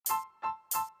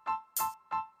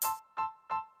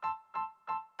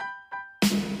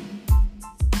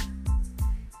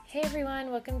Hey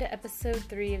everyone, welcome to episode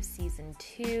 3 of season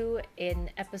 2, an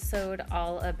episode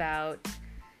all about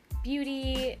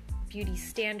beauty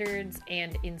standards,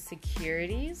 and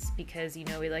insecurities, because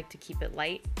we like to keep it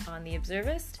light on the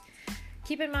Observist.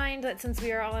 Keep in mind that since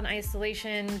we are all in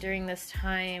isolation during this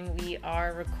time, we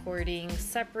are recording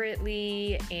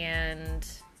separately and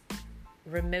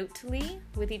remotely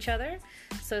with each other,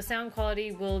 so sound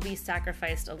quality will be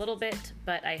sacrificed a little bit,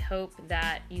 but I hope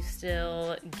that you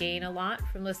still gain a lot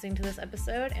from listening to this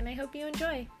episode, and I hope you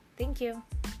enjoy. Thank you.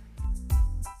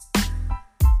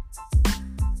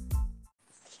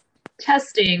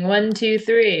 Testing 1 2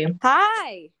 3.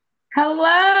 Hi.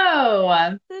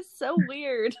 Hello. This is so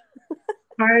weird.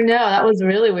 I know, that was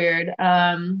really weird.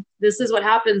 This is what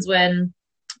happens when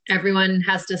everyone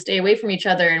has to stay away from each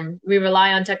other and we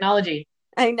rely on technology.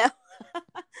 I know.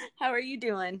 How are you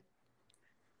doing?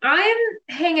 I'm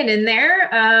hanging in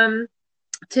there.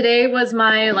 Today was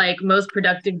my most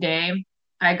productive day.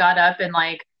 I got up and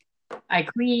I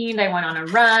cleaned, I went on a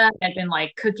run, I've been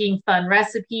cooking fun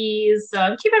recipes, so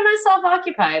I'm keeping myself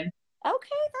occupied.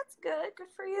 Okay, that's good.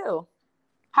 Good for you.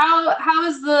 How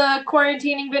has the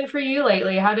quarantining been for you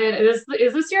lately? Is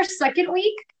this your second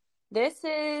week? This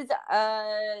is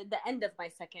the end of my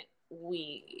second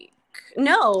week.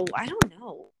 No, I don't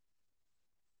know.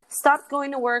 Stopped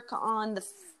going to work on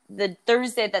the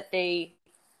Thursday that they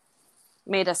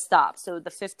made us stop, so the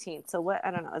 15th. So what?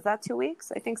 I don't know. Is that 2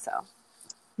 weeks? I think so.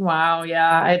 Wow,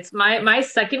 yeah. It's my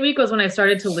second week was when I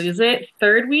started to lose it.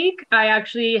 Third week, I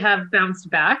actually have bounced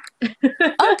back.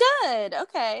 Oh, good.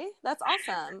 Okay. That's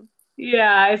awesome.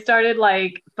 Yeah, I started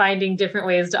finding different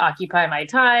ways to occupy my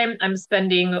time. I'm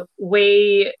spending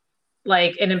way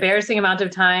an embarrassing amount of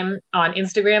time on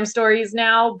Instagram stories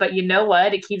now, but you know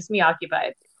what? It keeps me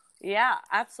occupied. Yeah,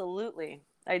 absolutely.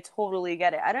 I totally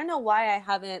get it. I don't know why I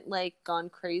haven't gone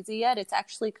crazy yet. It's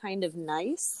actually kind of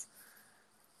nice.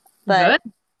 But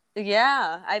good.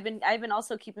 Yeah, I've been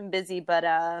also keeping busy, but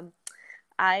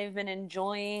I've been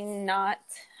enjoying not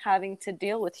having to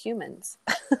deal with humans.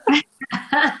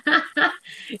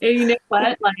 You know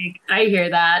what? I hear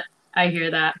that. I hear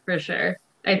that for sure.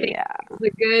 I think it's a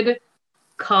good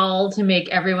call to make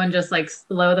everyone just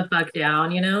slow the fuck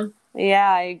down, you know?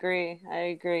 Yeah, I agree.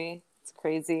 It's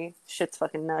crazy. Shit's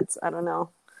fucking nuts. I don't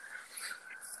know.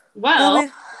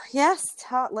 Well, yes,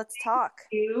 let's talk.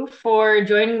 Thank you for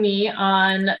joining me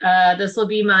on this will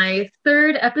be my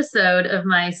third episode of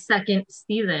my second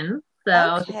season.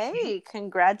 So okay,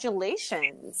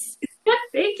 congratulations.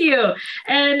 Thank you.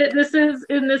 And this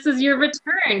is your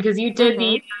return because you did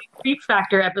the Creep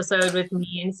Factor episode with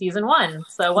me in season 1.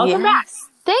 So welcome back.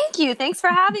 Thank you. Thanks for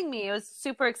having me. I was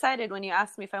super excited when you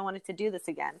asked me if I wanted to do this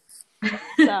again.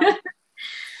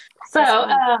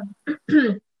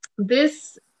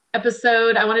 This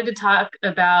episode, I wanted to talk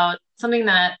about something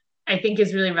that I think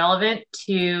is really relevant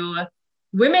to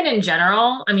women in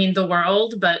general. I mean, the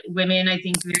world, but women, I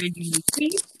think, very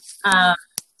uniquely.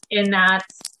 In that,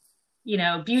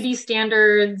 beauty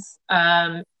standards,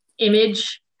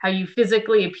 image, how you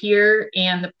physically appear,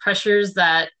 and the pressures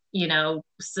that,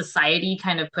 society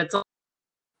kind of puts on.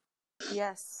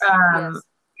 Yes.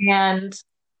 And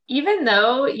even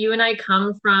though you and I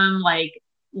come from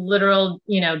literal,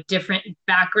 different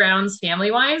backgrounds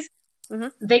family-wise, they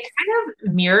kind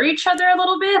of mirror each other a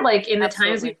little bit. In the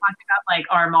times we talked about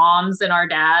our moms and our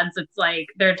dads, it's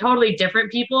they're totally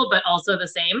different people, but also the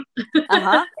same.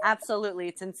 Absolutely.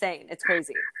 It's insane. It's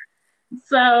crazy.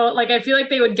 So I feel like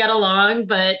they would get along,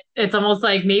 but it's almost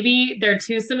maybe they're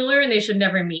too similar and they should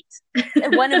never meet.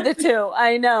 One of the two.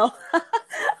 I know.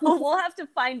 We'll have to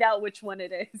find out which one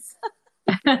it is.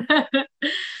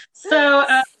 So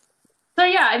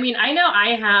yeah, I mean, I know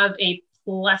I have a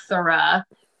plethora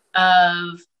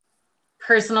of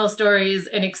personal stories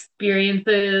and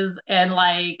experiences and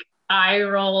eye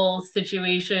roll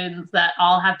situations that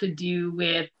all have to do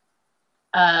with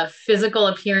physical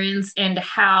appearance and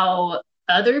how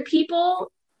other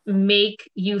people make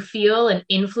you feel and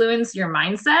influence your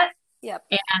mindset. Yep.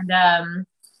 And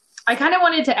I kind of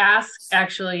wanted to ask,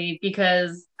 actually,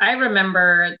 because I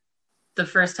remember the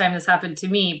first time this happened to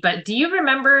me, but do you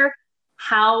remember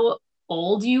how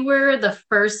old you were the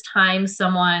first time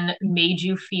someone made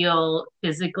you feel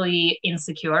physically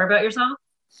insecure about yourself?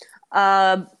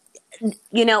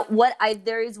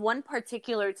 There is one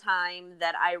particular time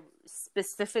that I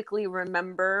specifically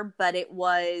remember, but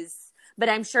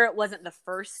I'm sure it wasn't the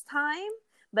first time,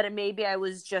 but maybe I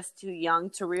was just too young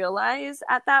to realize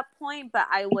at that point. But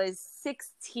I was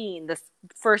 16, the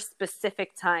first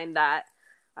specific time that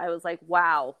I was like,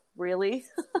 wow, really?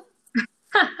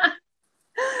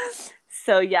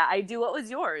 So yeah, I do. What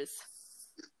was yours?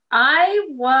 I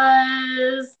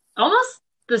was almost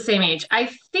the same age. I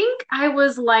think I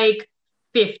was like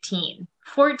 15,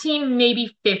 14,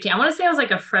 maybe 15. I want to say I was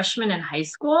like a freshman in high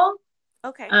school.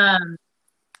 Okay. Um,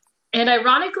 and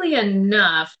ironically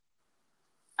enough,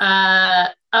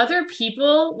 other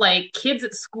people, like kids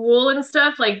at school and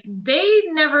stuff, like they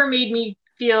never made me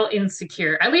feel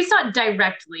insecure, at least not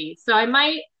directly. So I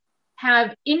might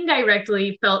have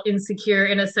indirectly felt insecure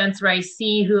in a sense where I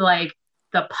see who like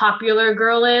the popular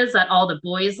girl is that all the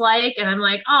boys like, and I'm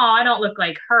like, oh, I don't look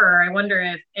like her. I wonder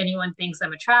if anyone thinks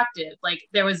I'm attractive. Like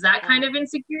there was that kind of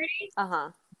insecurity, Uh-huh.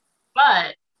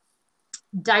 but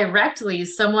directly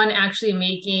someone actually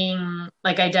making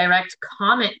like a direct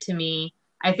comment to me,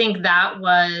 I think that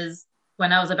was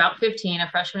when I was about 15, a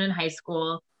freshman in high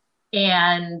school.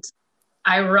 And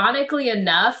ironically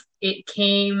enough, it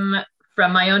came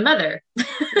from my own mother.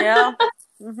 Yeah.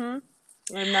 Mm-hmm.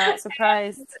 I'm not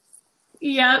surprised.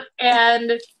 Yep.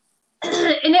 And and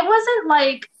it wasn't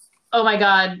like, oh my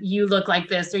God, you look like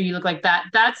this or you look like that.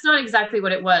 That's not exactly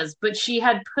what it was. But she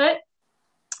had put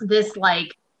this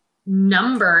like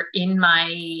number in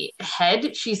my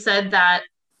head. She said that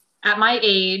at my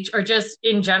age, or just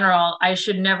in general, I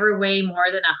should never weigh more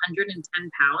than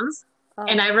 110 pounds.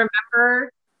 And Oh. I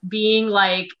remember being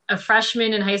like a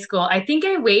freshman in high school. I think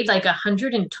I weighed like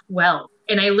 112.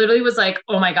 And I literally was like,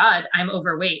 oh my God, I'm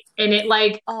overweight. And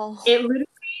Oh. it literally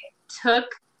took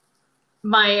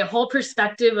my whole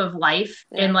perspective of life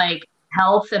Yeah. and like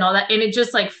health and all that. And it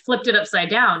just like flipped it upside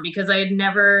down because I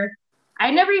never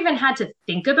even had to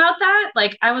think about that.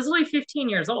 Like I was only 15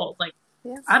 years old. Like, I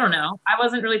Yes. don't know. I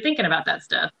wasn't really thinking about that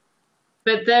stuff.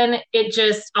 But then it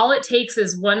just, all it takes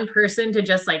is one person to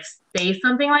just like say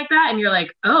something like that. And you're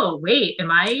like, oh, wait,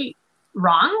 am I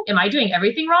wrong? Am I doing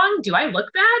everything wrong? Do I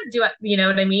look bad? Do I, you know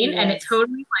what I mean? And it Yes.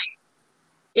 totally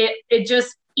it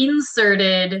just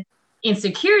inserted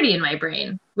insecurity in my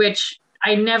brain, which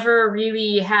I never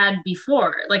really had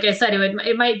before. Like I said,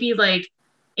 it might be like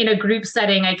in a group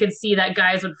setting, I could see that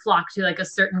guys would flock to like a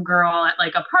certain girl at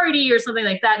like a party or something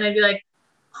like that, and I'd be like,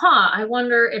 huh, I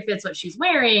wonder if it's what she's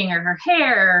wearing or her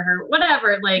hair or her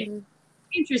whatever. Like Mm-hmm.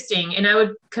 interesting. And I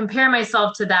would compare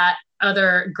myself to that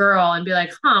other girl and be like,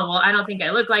 huh, well, I don't think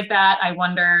I look like that. I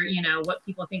wonder, what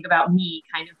people think about me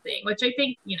kind of thing, which I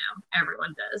think,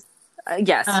 everyone does.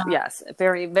 Yes, Um, yes,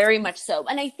 very, very much so.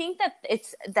 And I think that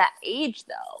it's that age,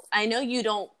 though. I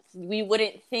know we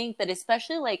wouldn't think, but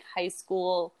especially like high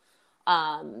school,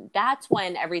 that's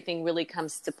when everything really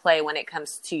comes to play when it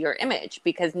comes to your image,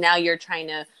 because now you're trying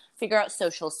to figure out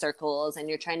social circles and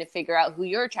you're trying to figure out who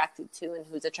you're attracted to and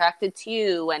who's attracted to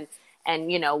you. And,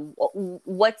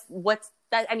 what's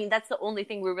that? I mean, that's the only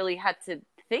thing we really had to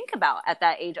think about at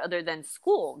that age other than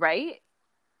school, right?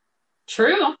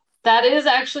 True. That is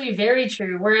actually very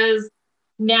true. Whereas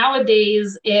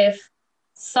nowadays, if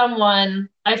someone,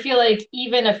 I feel like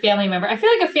even a family member, I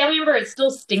feel like a family member, it still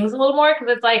stings a little more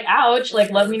because it's like, ouch, like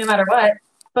love me no matter what.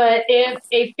 But if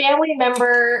a family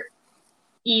member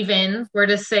even were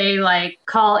to say, like,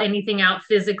 call anything out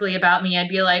physically about me, I'd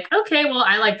be like, okay, well,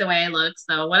 I like the way I look,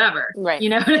 so whatever. Right. You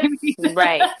know what I mean?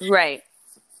 Right. Right.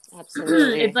 It's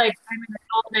Absolutely. like I'm an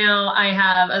adult now. I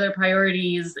have other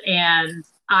priorities, and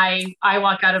I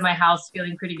walk out of my house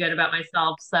feeling pretty good about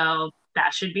myself. So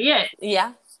that should be it.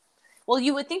 Yeah. Well,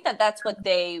 you would think that that's what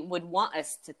they would want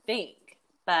us to think,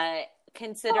 but Totally.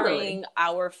 considering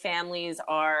our families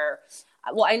are,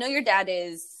 well, I know your dad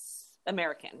is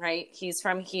American, right? He's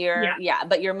from here. Yeah. Yeah.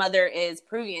 But your mother is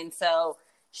Peruvian. So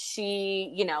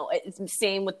it's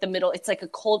same with the middle. It's like a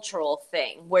cultural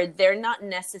thing where they're not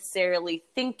necessarily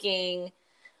thinking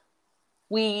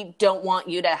we don't want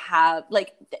you to have,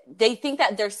 like, they think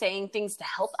that they're saying things to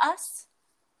help us,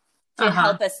 to Uh huh.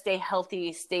 help us stay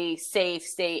healthy, stay safe,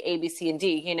 stay A, B, C, and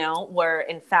D, where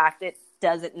in fact it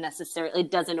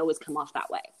doesn't always come off that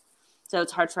way. So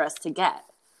it's hard for us to get.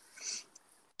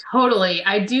 Totally.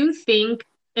 I do think,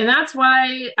 and that's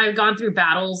why I've gone through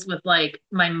battles with like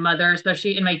my mother,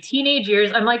 especially in my teenage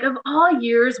years. I'm like, of all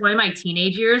years, why my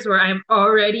teenage years where I'm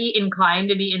already inclined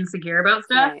to be insecure about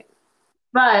stuff? Right.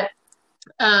 But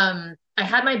I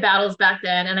had my battles back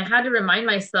then, and I had to remind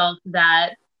myself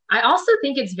that I also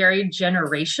think it's very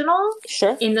generational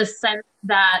Sure. in the sense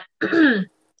that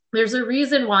there's a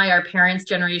reason why our parents'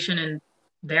 generation and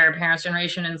their parents'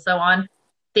 generation and so on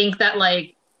think that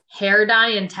like hair dye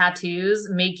and tattoos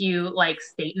make you like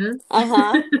Satan.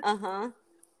 Uh-huh. Uh-huh.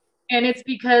 And it's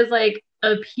because like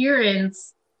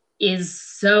appearance is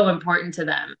so important to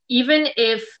them. Even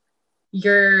if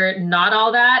you're not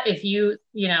all that, if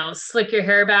slick your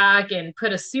hair back and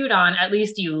put a suit on, at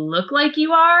least you look like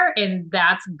you are, and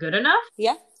that's good enough.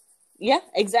 Yeah. Yeah, So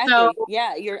exactly.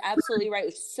 Yeah, you're absolutely right.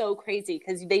 It's so crazy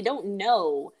because they don't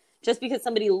know. Just because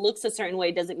somebody looks a certain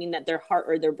way doesn't mean that their heart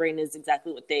or their brain is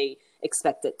exactly what they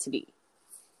expect it to be.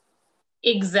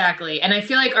 Exactly. And I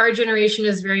feel like our generation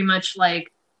is very much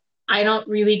like, I don't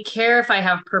really care if I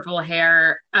have purple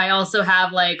hair. I also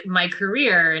have like my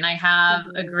career and I have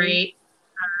a Mm-hmm. great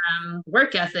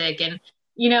work ethic. And,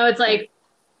 it's like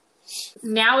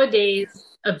nowadays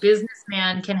a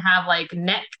businessman can have like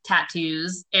neck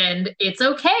tattoos and it's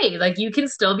okay. Like you can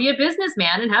still be a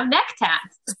businessman and have neck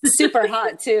tats. Super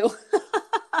hot too.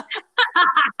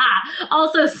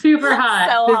 Also super hot.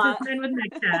 So hot. Businessman with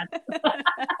neck tats.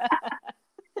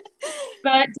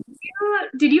 But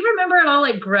did you remember at all,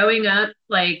 like growing up,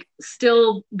 like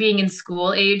still being in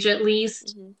school age at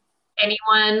least, Mm-hmm.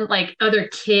 anyone, like other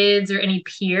kids or any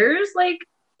peers, like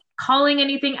calling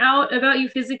anything out about you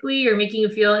physically or making you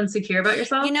feel insecure about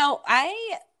yourself?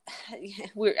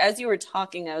 As you were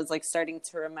talking, I was like starting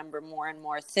to remember more and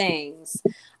more things.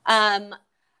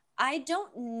 I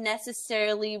don't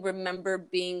necessarily remember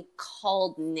being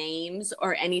called names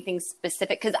or anything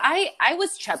specific because I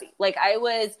was chubby. Like I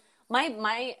was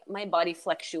my body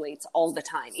fluctuates all the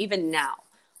time, even now.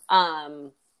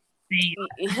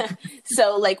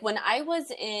 So like when I was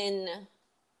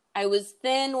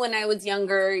thin when I was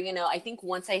younger, I think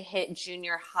once I hit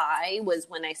junior high was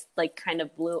when I like kind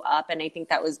of blew up. And I think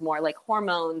that was more like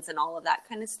hormones and all of that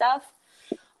kind of stuff.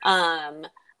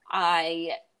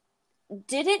 I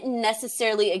didn't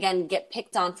necessarily, again, get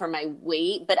picked on for my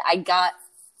weight, but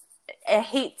I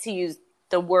hate to use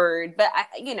the word, but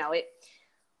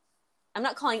I'm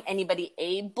not calling anybody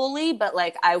a bully, but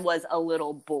like I was a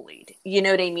little bullied. You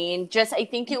know what I mean? Just, I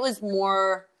think it was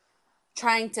more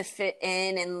trying to fit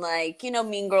in and like,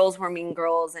 mean girls were mean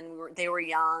girls and they were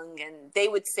young and they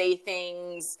would say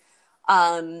things.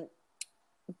 But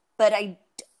I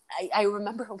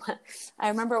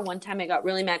remember one time I got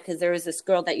really mad because there was this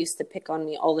girl that used to pick on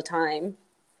me all the time.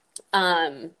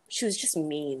 She was just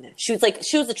mean. She was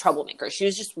a troublemaker. She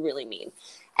was just really mean.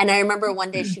 And I remember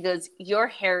one day she goes, "Your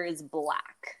hair is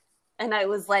black." And I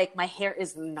was like, "My hair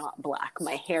is not black.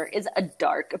 My hair is a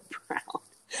dark brown."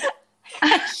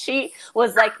 And she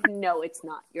was like, "No, it's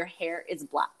not. Your hair is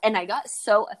black." And I got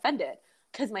so offended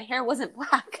because my hair wasn't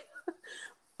black.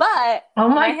 But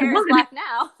my hair is black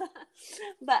now.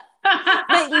 but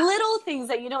little things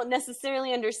that you don't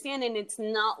necessarily understand. And it's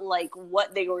not like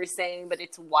what they were saying, but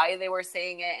it's why they were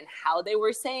saying it and how they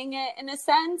were saying it in a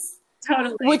sense.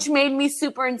 Totally. Which made me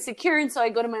super insecure. And so I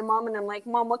go to my mom and I'm like,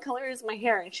 "Mom, what color is my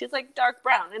hair?" And she's like, "Dark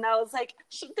brown." And I was like,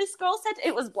 "This girl said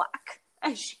it was black."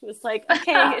 And she was like,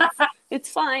 "Okay, it's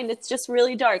fine. It's just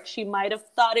really dark. She might have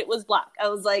thought it was black." I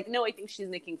was like, "No, I think she's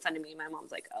making fun of me." My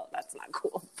mom's like, "Oh, that's not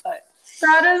cool." But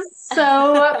that is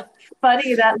so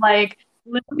funny that like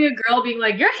literally a girl being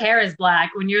like, "Your hair is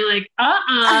black," when you're like,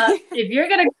 if you're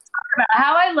going to talk about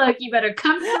how I look, you better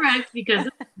come correct because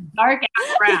it's dark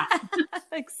ass brown.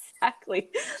 Exactly.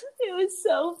 It was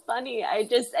so funny.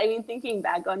 Thinking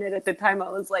back on it at the time, I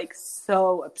was like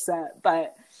so upset.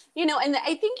 But, and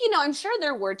I think, I'm sure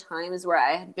there were times where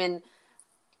I had been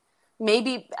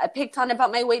maybe picked on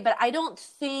about my weight, but I don't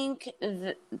think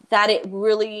that it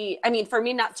really, for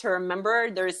me not to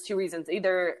remember, there's two reasons.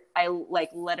 Either I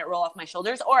like let it roll off my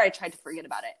shoulders or I tried to forget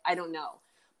about it. I don't know.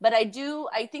 But I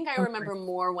think I remember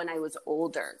more when I was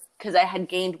older because I had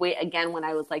gained weight again when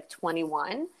I was like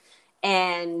 21.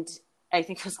 And I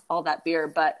think it was all that beer,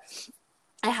 but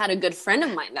I had a good friend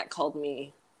of mine that called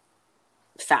me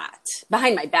fat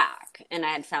behind my back. And I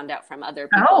had found out from other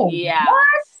people. Oh, yeah. What?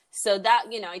 So that,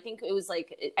 I think it was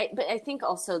like, but I think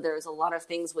also there's a lot of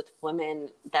things with women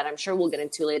that I'm sure we'll get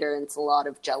into later. And it's a lot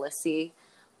of jealousy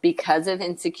because of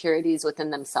insecurities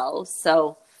within themselves.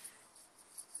 So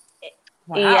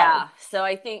wow. Yeah. So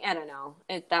I think, I don't know,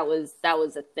 that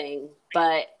was a thing,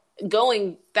 but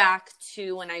going back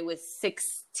to when I was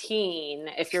 16,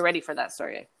 if you're ready for that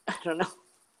story, I don't know.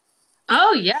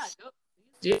 Oh yeah.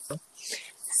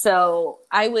 So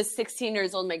I was 16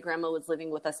 years old. My grandma was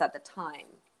living with us at the time.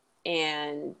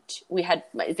 And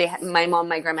my mom,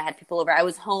 my grandma had people over. I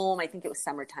was home. I think it was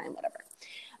summertime, whatever.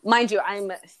 Mind you,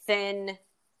 I'm thin,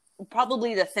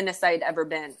 probably the thinnest I'd ever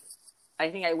been. I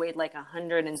think I weighed like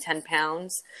 110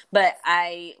 pounds, but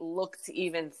I looked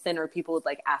even thinner. People would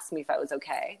like ask me if I was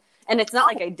okay. And it's not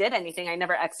like I did anything. I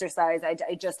never exercised. I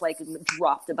just like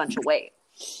dropped a bunch of weight.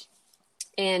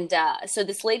 And so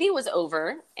this lady was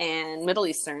over, and Middle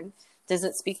Eastern,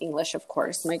 doesn't speak English, of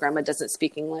course. My grandma doesn't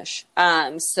speak English.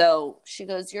 So she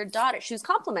goes, "Your daughter," she was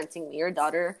complimenting me, "Your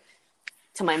daughter,"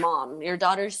 to my mom, "Your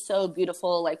daughter's so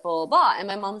beautiful, like blah, blah, blah." And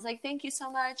my mom's like, "Thank you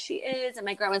so much. She is." And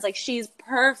my grandma's like, "She's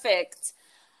perfect.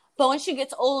 But when she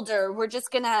gets older, we're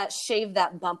just going to shave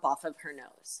that bump off of her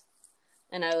nose."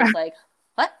 And I was like,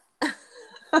 "What?"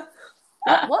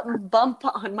 What bump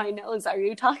on my nose are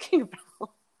you talking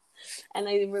about? And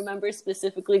I remember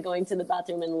specifically going to the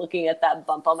bathroom and looking at that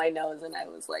bump on my nose, and I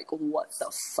was like, what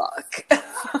the fuck?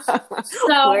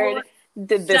 So Where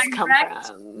did this come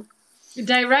from?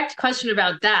 Direct question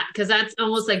about that, because that's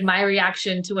almost like my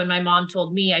reaction to when my mom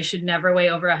told me I should never weigh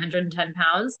over 110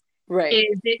 pounds. Right.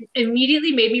 Is it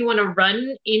immediately made me want to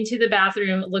run into the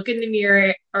bathroom, look in the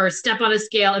mirror, or step on a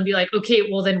scale and be like,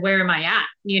 okay, well then where am I at?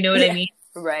 You know what I mean?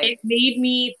 Right. It made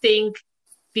me think,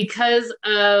 because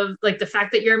of like the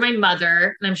fact that you're my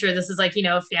mother, and I'm sure this is like, you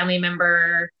know, a family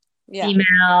member,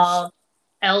 female,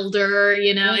 elder,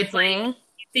 you know, it's like you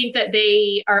think that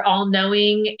they are all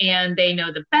knowing and they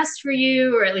know the best for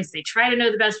you, or at least they try to know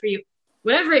the best for you,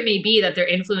 whatever it may be that their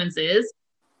influence is.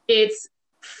 It's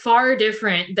far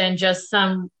different than just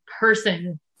some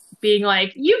person being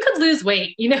like, you could lose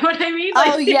weight. You know what I mean?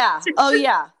 Like, Oh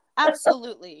yeah.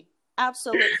 Absolutely.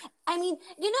 Absolutely. I mean,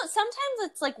 you know,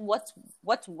 sometimes it's like,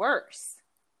 what's worse?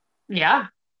 Yeah.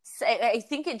 So I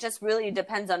think it just really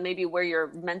depends on maybe where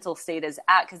your mental state is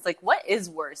at. Because like, what is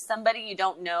worse? Somebody you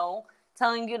don't know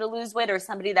telling you to lose weight, or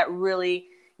somebody that really,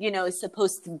 you know, is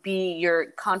supposed to be your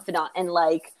confidant and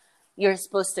like you're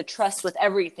supposed to trust with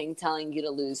everything telling you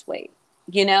to lose weight?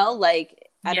 You know, like,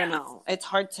 I don't know. It's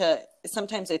hard to,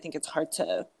 sometimes I think it's hard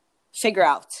to figure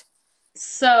out.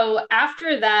 So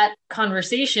after that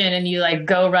conversation and you like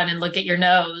go run and look at your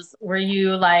nose, were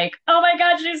you like, oh my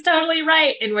God, she's totally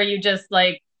right? And were you just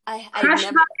like, I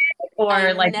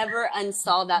never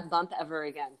unsaw that bump ever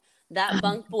again. That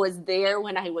bump was there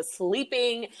when I was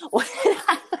sleeping, when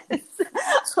I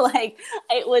was like,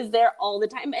 it was there all the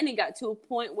time. And it got to a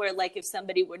point where like, if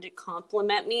somebody were to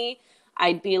compliment me,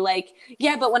 I'd be like,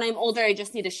 yeah, but when I'm older, I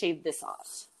just need to shave this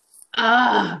off.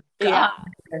 Oh, God.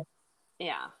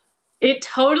 Yeah. It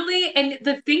totally, and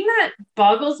the thing that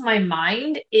boggles my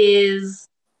mind is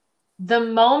the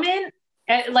moment,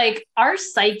 like our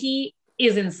psyche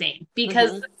is insane, because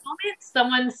the moment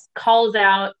someone calls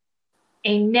out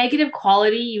a negative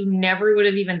quality you never would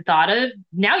have even thought of,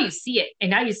 now you see it,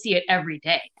 and now you see it every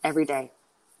day. Every day.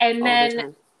 And all then the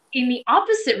time. In the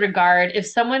opposite regard, if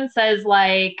someone says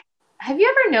like, have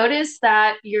you ever noticed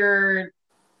that your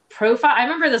profile, I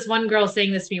remember this one girl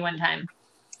saying this to me one time.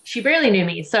 She barely knew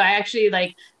me. So I actually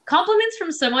like compliments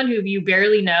from someone who you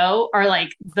barely know are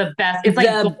like the best. It's like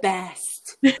the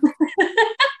best.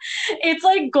 It's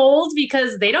like gold,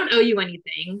 because they don't owe you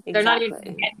anything. Exactly. They're not even going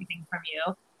to get anything from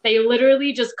you. They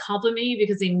literally just compliment you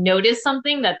because they notice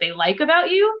something that they like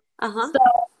about you. So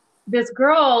this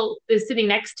girl is sitting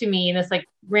next to me in this like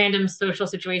random social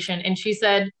situation. And she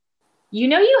said, you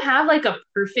know, you have like a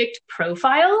perfect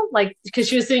profile, like, because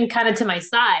she was sitting kind of to my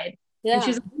side. Yeah. And she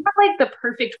was like, you have like the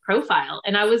perfect profile.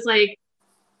 And I was like,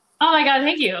 oh my God,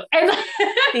 thank you. And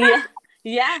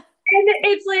yeah. And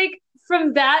it's like,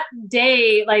 from that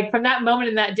day, like from that moment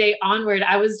in that day onward,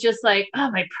 I was just like,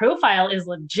 oh, my profile is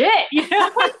legit, you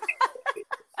know? And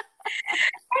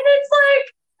it's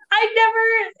like,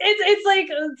 it's like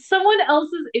someone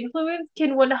else's influence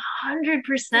can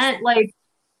 100% like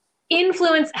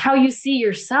influence how you see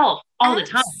yourself all the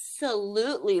time.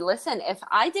 Absolutely. Listen, if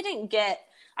I didn't get,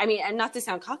 I mean, and not to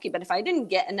sound cocky, but if I didn't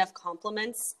get enough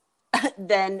compliments,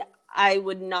 then I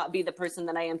would not be the person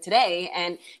that I am today.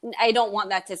 And I don't want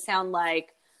that to sound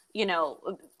like, you know,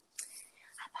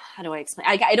 how do I explain?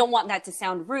 I don't want that to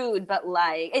sound rude, but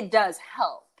like, it does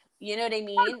help. You know what I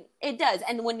mean? It does.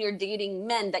 And when you're dating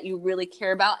men that you really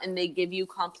care about and they give you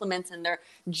compliments and they're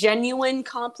genuine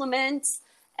compliments,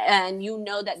 and you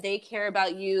know that they care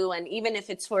about you, and even if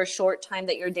it's for a short time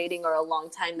that you're dating or a long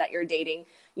time that you're dating,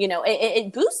 you know,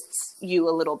 it boosts you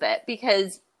a little bit,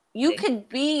 because you could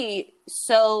be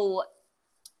so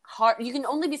hard. You can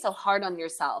only be so hard on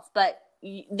yourself, but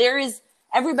there's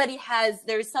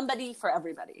somebody for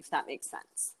everybody, if that makes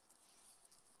sense.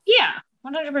 Yeah,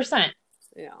 100%.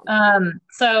 Yeah.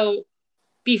 So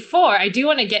before, I do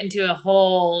want to get into a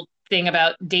whole thing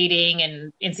about dating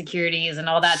and insecurities and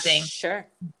all that thing. Sure.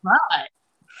 But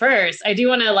first, I do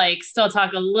want to like still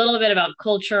talk a little bit about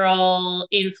cultural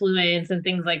influence and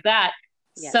things like that.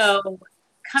 Yes. So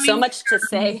much to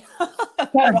say.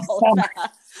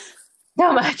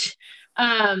 So much.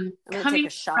 I'm going to take a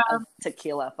shot of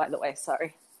tequila, by the way.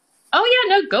 Sorry. Oh,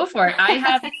 yeah, no, go for it. I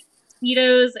have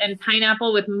Cheetos and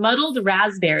pineapple with muddled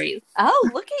raspberries. Oh,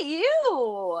 look at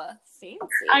you. Fancy.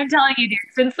 I'm telling you, dude,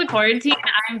 since the quarantine,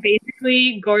 I'm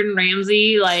basically Gordon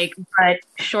Ramsay, like, but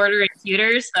shorter and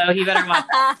cuter, so he better watch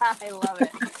that. I love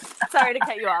it. Sorry to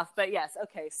cut you off, but yes.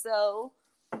 Okay, so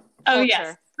culture. Oh,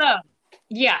 yes. So,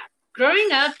 yeah.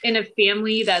 growing up in a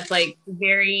family that's like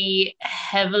very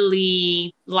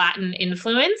heavily Latin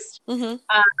influenced,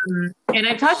 Mm-hmm. and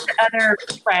I've talked to other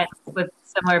friends with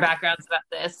similar backgrounds about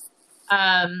this.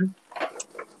 Um,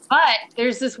 but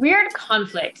there's this weird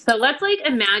conflict. So let's like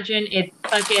imagine it's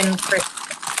fucking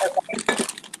Christmas.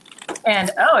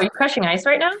 And oh, are you crushing ice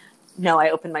right now? No,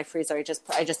 I opened my freezer. I just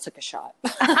took a shot. No.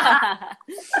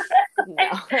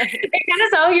 It kind of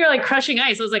sounded like you're like crushing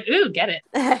ice. I was like, ooh, get it.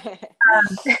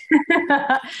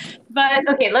 But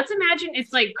okay, let's imagine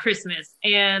it's like Christmas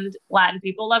and Latin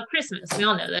people love Christmas. We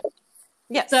all know that.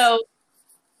 Yes. So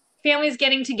families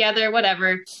getting together,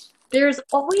 whatever. There's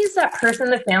always that person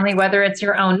in the family, whether it's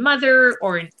your own mother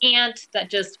or an aunt that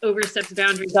just oversteps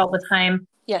boundaries all the time.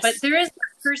 Yes. But there is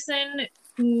that person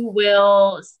who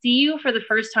will see you for the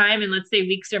first time in, let's say,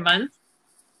 weeks or months.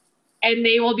 And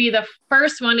they will be the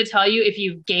first one to tell you if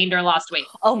you've gained or lost weight.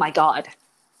 Oh my God.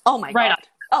 Oh my Right God.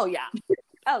 on. Oh yeah.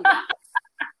 Oh yeah.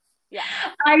 Yeah.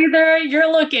 Either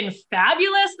you're looking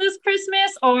fabulous this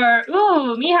Christmas or,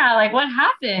 ooh, Mija, like what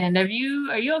happened? Are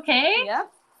you okay? Yeah.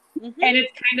 Mm-hmm. And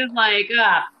it's kind of like,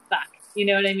 fuck. You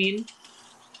know what I mean?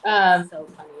 So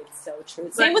funny. It's so true.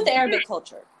 Same with the Arabic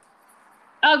culture.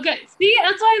 Oh, good. See,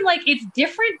 that's why I'm like, it's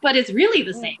different, but it's really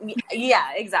the same.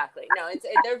 Yeah, exactly. No,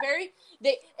 they're very,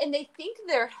 they think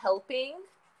they're helping,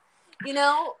 you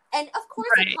know, and of course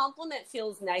a compliment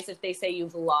feels nice if they say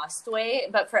you've lost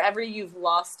weight, but for every you've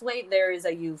lost weight, there is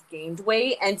a you've gained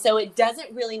weight. And so it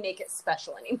doesn't really make it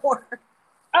special anymore.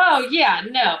 Oh, yeah,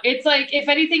 no. It's like, if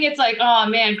anything, it's like, oh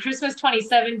man, Christmas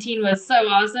 2017 was so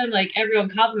awesome. Like everyone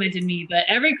complimented me, but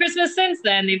every Christmas since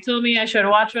then, they've told me I should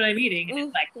watch what I'm eating. And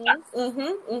it's like,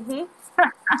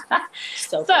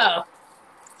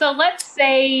 So let's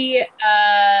say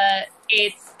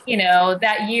it's, you know,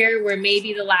 that year where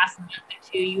maybe the last month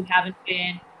or two you haven't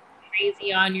been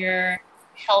crazy on your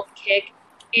health kick,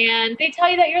 and they tell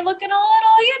you that you're looking a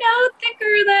little, you know,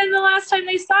 thicker than the last time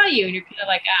they saw you, and you're kind of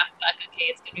like, fuck, okay,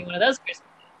 it's gonna be one of those Christmas.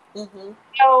 Mm-hmm.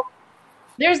 So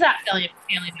there's that family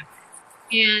member,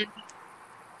 and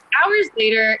hours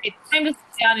later, it's time to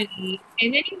sit down and eat,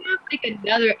 and then you have like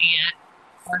another aunt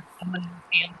or someone in the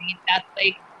family that's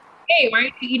like, hey, why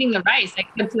aren't you eating the rice? I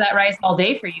cooked that rice all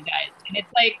day for you guys. And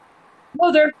it's like,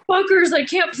 oh, they're fuckers. I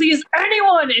can't please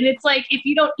anyone. And it's like, if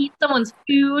you don't eat someone's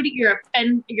food, you're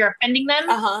offending them.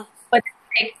 Uh-huh. But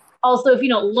like, also, if you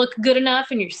don't look good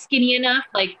enough and you're skinny enough,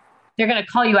 like, they're going to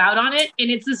call you out on it.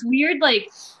 And it's this weird, like,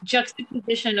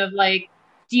 juxtaposition of, like,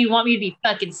 do you want me to be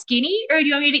fucking skinny or do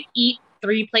you want me to eat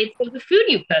 3 plates of the food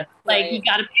you cook? Like, you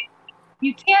got to pick.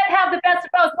 You can't have the best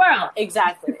of both worlds.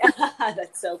 Exactly.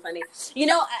 That's so funny. You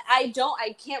know, I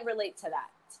can't relate to that.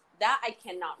 That I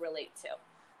cannot relate to.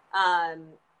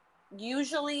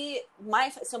 Usually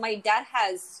my dad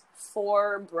has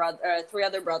 3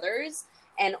 other brothers,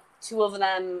 and 2 of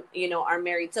them, you know, are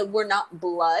married. So we're not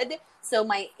blood. So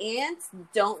my aunts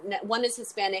one is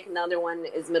Hispanic and the other one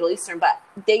is Middle Eastern, but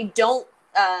they've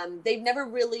never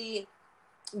really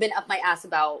been up my ass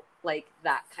about like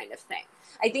that kind of thing.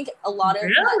 I think a lot of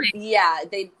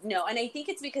they know, and I think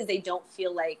it's because they don't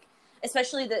feel like,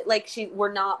 especially that like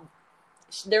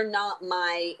they're not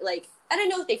my, like, I don't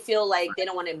know if they feel like they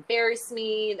don't want to embarrass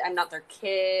me. I'm not their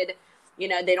kid, you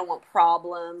know, they don't want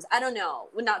problems. I don't know.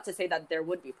 Not to say that there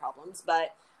would be problems,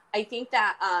 but I think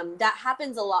that that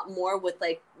happens a lot more with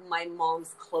like my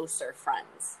mom's closer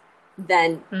friends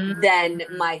than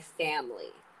my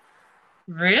family.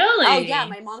 Really? Oh yeah,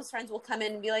 my mom's friends will come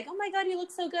in and be like, "Oh my God, you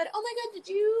look so good. Oh my God, did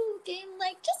you gain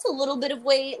like just a little bit of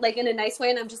weight, like in a nice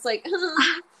way?" And I'm just like,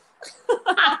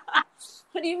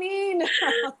 "What do you mean?"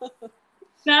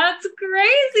 That's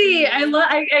crazy.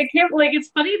 I can't, like, it's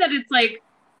funny that it's like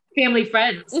family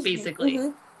friends basically.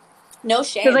 Mm-hmm. No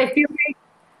shame. Because I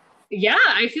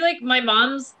feel like my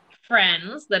mom's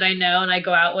friends that I know and I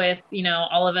go out with, you know,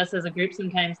 all of us as a group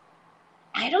sometimes,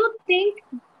 I don't think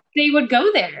they would go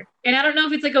there. And I don't know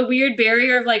if it's like a weird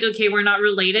barrier of like, okay, we're not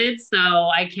related, so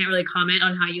I can't really comment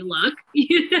on how you look.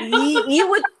 You know? You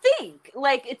would think.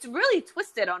 Like, it's really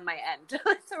twisted on my end.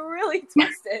 It's really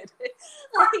twisted.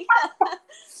 Like,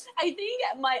 I think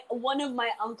one of my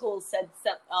uncles said,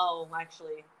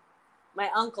 actually, my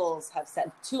 2 uncles have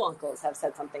said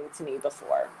something to me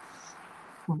before.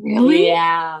 Really?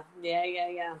 Yeah.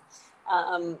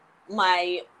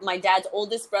 My dad's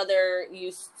oldest brother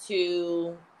used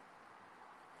to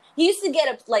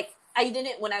get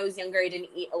when I was younger, I didn't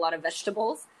eat a lot of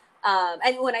vegetables.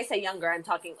 And when I say younger, I'm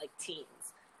talking like teens.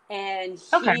 And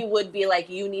he would be like,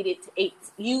 you need to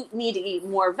eat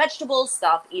more vegetables.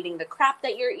 Stop eating the crap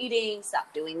that you're eating.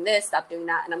 Stop doing this, stop doing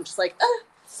that. And I'm just like,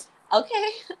 okay.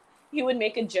 he would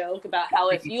make a joke about how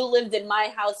if you lived in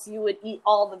my house, you would eat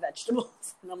all the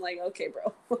vegetables. And I'm like, okay,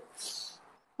 bro.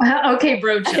 Okay,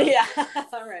 bro, chill. Yeah,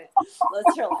 all right.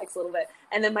 Let's relax a little bit.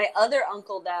 And then my other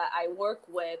uncle that I work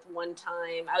with one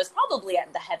time, I was probably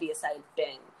at the heaviest I'd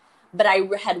been, but I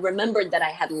had remembered that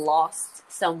I had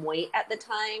lost some weight at the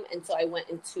time. And so I went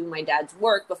into my dad's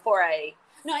work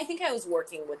I think I was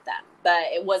working with them, but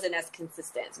it wasn't as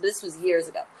consistent. So this was years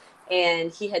ago.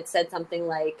 And he had said something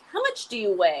like, how much do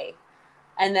you weigh?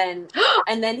 And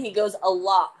then he goes, a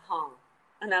lot, huh?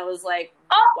 And I was like,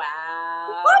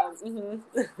 wow. What?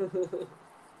 Mm-hmm.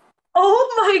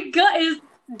 Oh my God.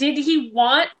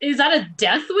 Is that a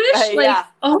death wish? Yeah.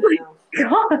 Oh my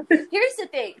God. Here's the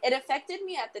thing. It affected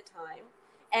me at the time.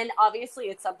 And obviously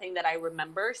it's something that I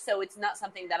remember. So it's not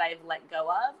something that I've let go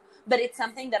of, but it's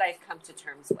something that I've come to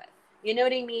terms with. You know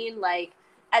what I mean? Like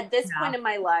at this point in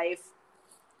my life,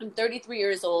 I'm 33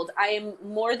 years old. I am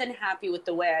more than happy with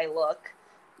the way I look.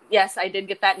 Yes, I did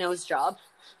get that nose job,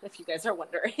 if you guys are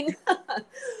wondering.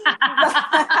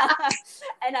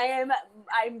 And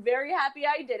I'm very happy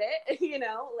I did it. You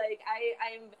know, like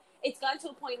it's gotten to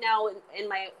a point now in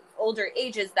my older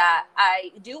ages that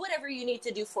I do whatever you need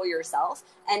to do for yourself.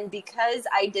 And because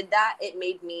I did that, it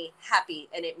made me happy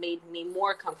and it made me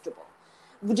more comfortable.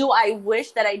 Do I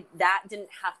wish that that didn't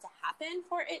have to happen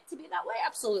for it to be that way?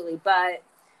 Absolutely. But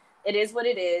it is what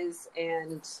it is.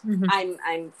 And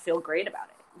I feel great about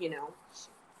it, you know?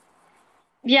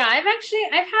 Yeah, I've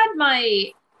had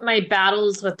my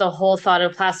battles with the whole thought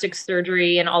of plastic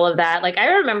surgery and all of that. Like I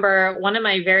remember one of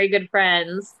my very good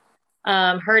friends,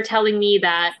 her telling me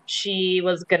that she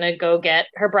was gonna go get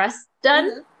her breasts done.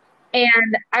 Mm-hmm.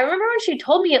 And I remember when she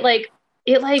told me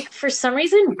it for some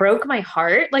reason broke my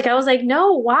heart. Like I was like,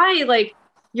 no, why? Like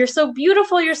you're so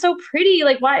beautiful, you're so pretty.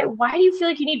 Like why do you feel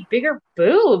like you need bigger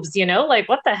boobs? You know, like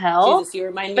what the hell? Jesus, you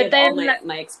remind me of all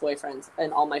my ex-boyfriends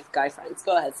and all my guy friends.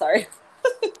 Go ahead, sorry.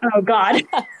 Oh God.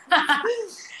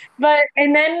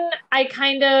 And then I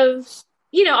kind of,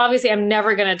 you know, obviously I'm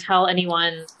never going to tell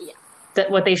anyone that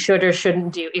what they should or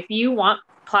shouldn't do. If you want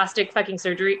plastic fucking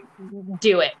surgery,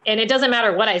 do it. And it doesn't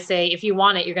matter what I say. If you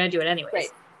want it, you're going to do it anyways.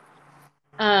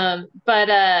 Right.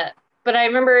 But I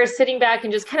remember sitting back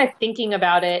and just kind of thinking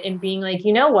about it and being like,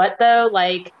 you know what though?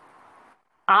 Like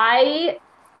I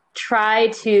try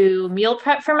to meal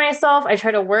prep for myself. I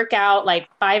try to work out like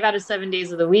 5 out of 7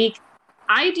 days of the week.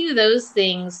 I do those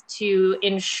things to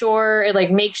make sure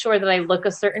that I look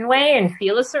a certain way and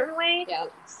feel a certain way. Yeah.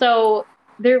 So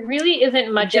there really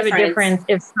isn't much of a difference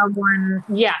if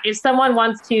someone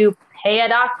wants to pay a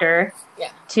doctor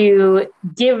to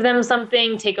give them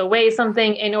something, take away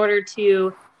something in order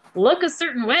to look a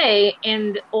certain way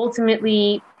and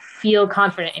ultimately feel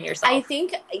confident in yourself. I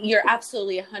think you're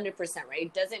absolutely 100% right.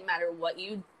 It doesn't matter what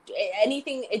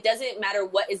it doesn't matter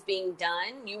what is being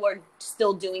done. You are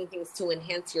still doing things to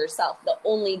enhance yourself. The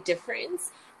only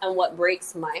difference and what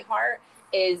breaks my heart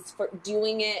is for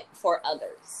doing it for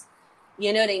others.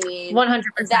 You know what I mean? 100%.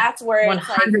 That's where it's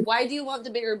like, why do you want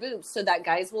the bigger boobs? So that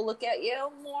guys will look at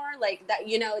you more? Like that,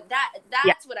 you know,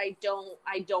 that's what I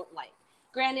don't like.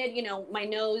 Granted, you know, my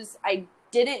nose,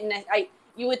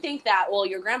 you would think that, well,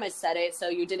 your grandma said it, so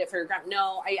you did it for your grandma.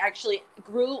 No, I actually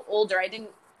grew older. I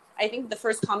think the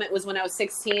first comment was when I was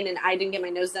 16 and I didn't get my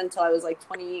nose done until I was like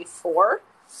 24.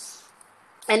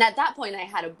 And at that point I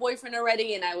had a boyfriend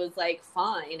already and I was like,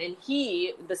 fine. And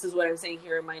this is what I'm saying,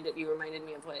 you reminded me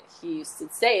of what he used to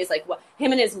say, is like,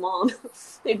 him and his mom,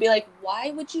 they'd be like,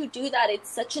 why would you do that? It's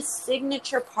such a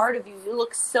signature part of you. You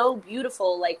look so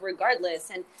beautiful, like regardless.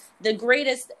 And the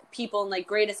greatest people and like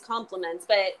greatest compliments,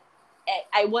 but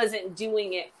I wasn't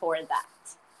doing it for that.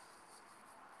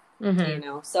 Mm-hmm. You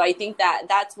know, so I think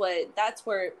that's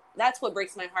what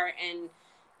breaks my heart, and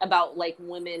about like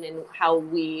women and how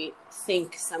we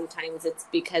think sometimes it's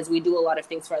because we do a lot of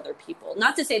things for other people.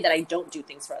 Not to say that I don't do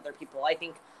things for other people. I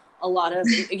think a lot of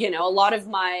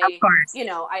my, you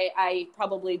know, I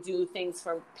probably do things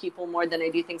for people more than I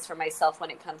do things for myself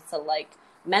when it comes to like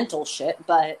mental shit.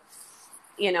 But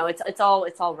you know, it's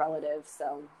all relative.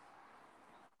 So.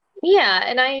 Yeah,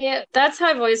 and that's how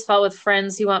I've always felt with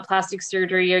friends who want plastic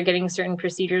surgery or getting certain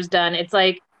procedures done. It's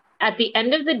like at the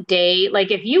end of the day,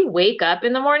 like if you wake up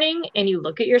in the morning and you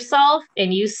look at yourself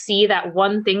and you see that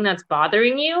one thing that's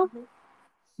bothering you,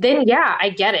 then yeah, I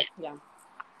get it. Yeah.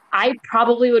 I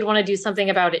probably would want to do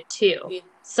something about it too. Yeah.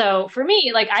 So for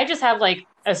me, like I just have like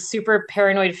a super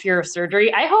paranoid fear of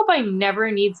surgery. I hope I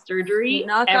never need surgery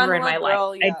ever in my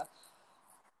life. Yeah.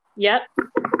 Yep.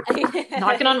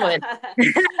 Knocking on wood.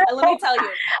 And let me tell you,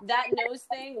 that nose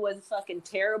thing was fucking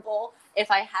terrible.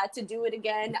 If I had to do it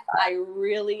again,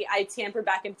 I tamper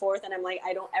back and forth, and I'm like,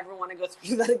 I don't ever want to go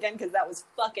through that again because that was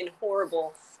fucking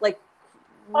horrible. Like,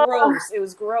 gross. It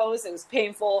was gross. It was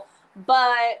painful.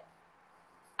 But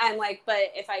I'm like,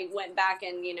 but if I went back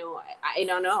and, you know, I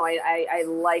don't know, I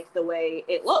like the way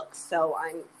it looks, so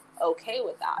I'm okay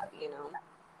with that, you know.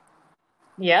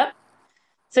 Yep.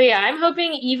 So yeah, I'm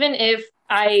hoping even if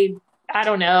I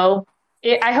don't know,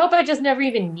 I hope I just never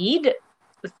even need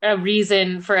a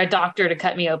reason for a doctor to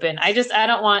cut me open. I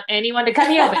don't want anyone to cut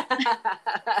me open.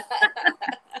 I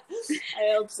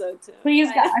hope so too. Please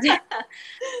God.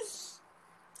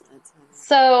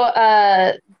 So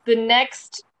the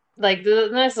next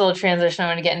little transition I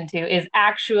want to get into is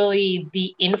actually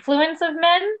the influence of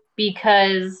men,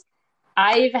 because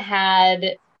I've had,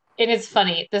 and it's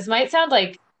funny, this might sound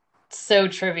like so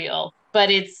trivial, but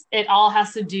it all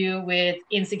has to do with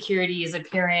insecurities,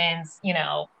 appearance, you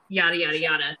know, yada yada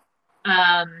yada.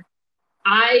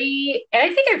 I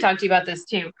think I've talked to you about this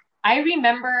too. I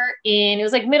remember it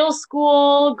was like middle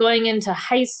school, going into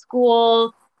high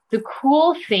school. The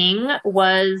cool thing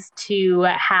was to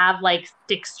have like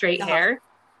thick, straight hair.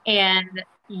 And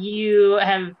you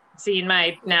have seen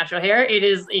my natural hair. It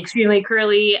is extremely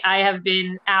curly. I have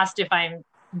been asked if I'm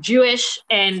Jewish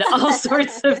and all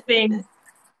sorts of things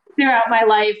throughout my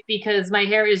life because my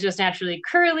hair is just naturally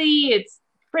curly. It's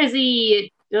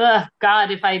frizzy.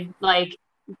 God, if I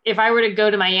were to go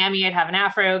to Miami, I'd have an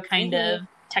afro kind of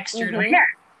texture to my hair.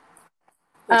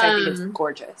 Which I think is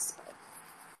gorgeous.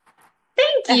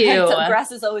 Thank you. The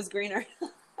grass is always greener.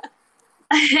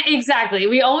 Exactly.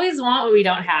 We always want what we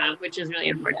don't have, which is really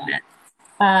unfortunate.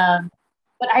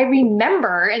 But I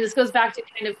remember, and this goes back to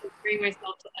kind of comparing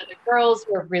myself to other girls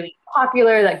who are really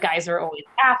popular, that guys are always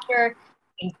after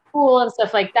in school and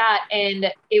stuff like that.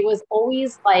 And it was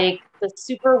always like the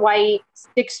super white,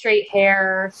 thick, straight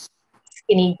hair,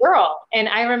 skinny girl. And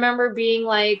I remember being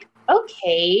like,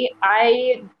 okay,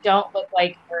 I don't look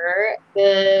like her.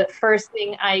 The first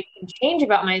thing I can change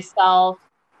about myself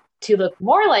to look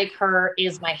more like her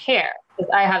is my hair,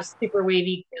 because I have super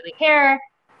wavy, curly hair.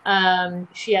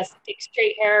 She has thick,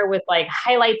 straight hair with like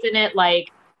highlights in it. Like,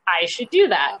 I should do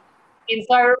that. And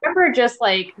so I remember just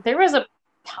like, there was a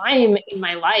time in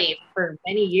my life for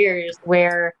many years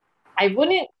where I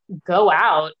wouldn't go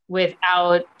out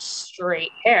without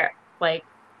straight hair. Like,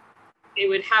 it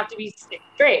would have to be stick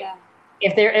straight. Yeah.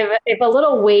 If a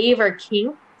little wave or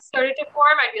kink started to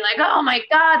form, I'd be like, oh my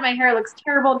God, my hair looks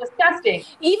terrible and disgusting.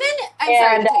 Sorry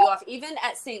to cut you off, even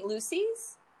at St.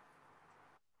 Lucy's?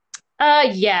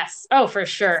 Yes. Oh, for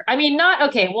sure. I mean, not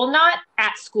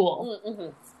at school. Mm-hmm.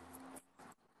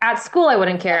 At school, I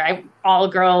wouldn't care. All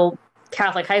girl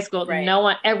Catholic high school, right. No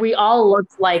one, we all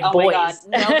looked like boys. My God.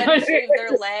 Nobody shaved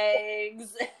their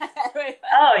legs.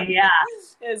 Oh yeah.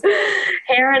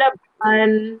 Hair in a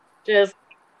bun, just,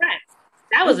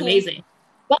 that was amazing.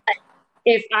 But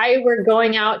if I were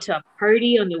going out to a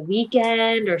party on the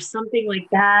weekend or something like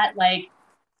that, like,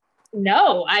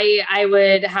 no, I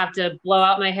would have to blow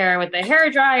out my hair with a hair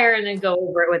dryer and then go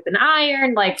over it with an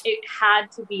iron. Like, it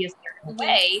had to be a certain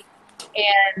way.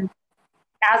 And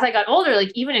as I got older,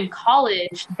 like even in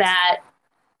college, that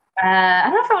I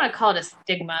don't know if I want to call it a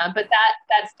stigma, but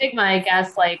that stigma, I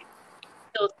guess, like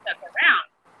still stuck around.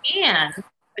 And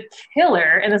the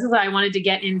killer, and this is what I wanted to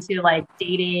get into, like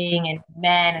dating and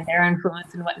men and their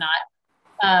influence and whatnot.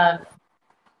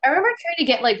 I remember trying to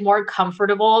get like more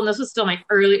comfortable, and this was still my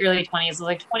early 20s. It was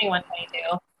like 21,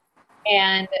 22.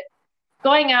 And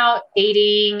going out,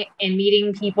 dating and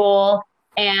meeting people.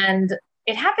 And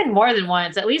it happened more than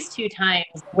once, at least 2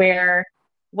 times, where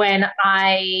when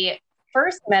I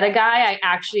first met a guy, I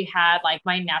actually had like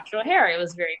my natural hair. It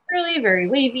was very curly, very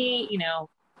wavy, you know,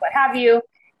 what have you.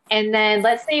 And then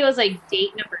let's say it was like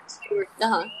date number 2 or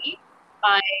 3.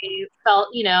 I felt,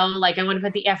 you know, like I want to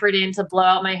put the effort in to blow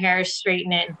out my hair,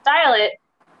 straighten it, and style it.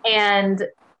 And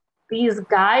these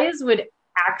guys would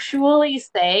actually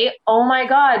say, oh my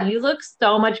God, you look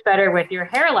so much better with your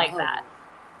hair like that.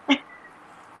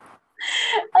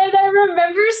 And I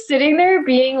remember sitting there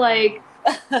being like,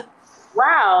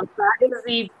 wow, that is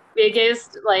the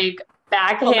biggest, like,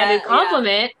 backhanded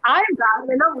compliment I've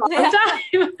gotten in a long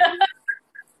time.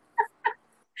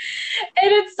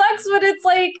 And it sucks when it's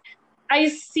like, I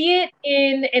see it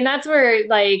and that's where,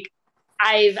 like,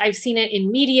 I've seen it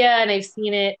in media and I've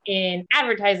seen it in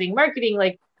advertising, marketing.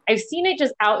 Like, I've seen it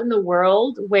just out in the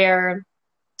world where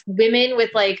women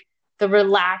with, like, the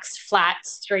relaxed, flat,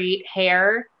 straight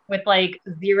hair with, like,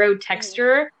 zero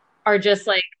texture are just,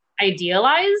 like,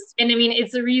 idealized. And I mean,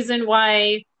 it's the reason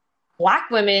why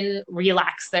Black women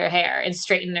relax their hair and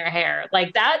straighten their hair.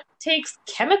 Like that takes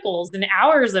chemicals and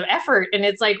hours of effort. And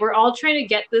it's like, we're all trying to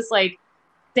get this like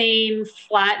same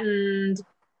flattened,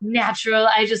 natural,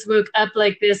 I just woke up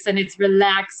like this and it's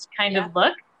relaxed kind of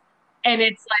look. And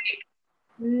it's like,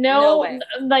 no way.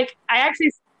 like I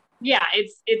actually, yeah,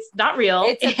 it's not real.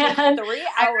 It took 3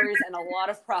 hours and a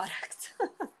lot of product.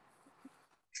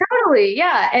 Totally,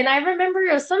 yeah. And I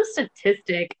remember some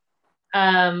statistic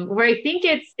where I think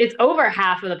it's over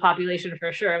half of the population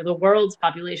for sure, of the world's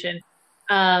population,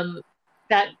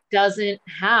 that doesn't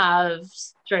have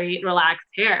straight, relaxed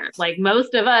hair. Like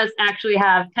most of us actually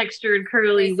have textured,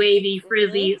 curly, wavy,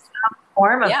 frizzy, some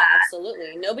form of that.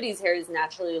 Absolutely. Nobody's hair is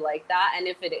naturally like that. And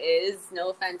if it is,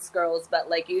 no offense, girls, but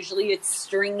like usually it's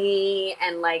stringy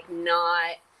and like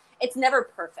not, it's never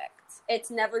perfect. It's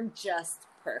never just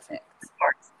perfect. Of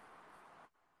course.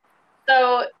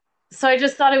 So I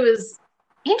just thought it was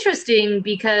interesting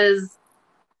because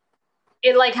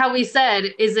it, like how we said,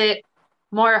 is it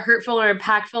more hurtful or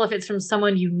impactful if it's from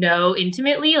someone you know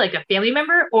intimately, like a family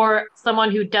member, or someone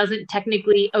who doesn't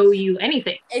technically owe you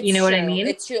anything? You know what I mean?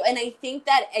 It's true. And I think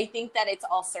that it's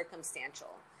all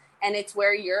circumstantial. And it's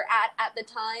where you're at the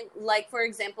time. Like, for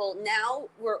example, now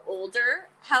we're older.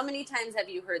 How many times have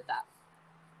you heard that?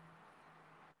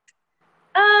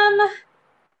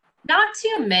 Not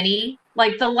too many.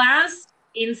 Like the last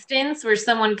instance where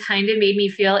someone kind of made me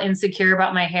feel insecure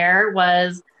about my hair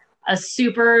was a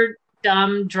super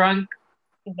dumb drunk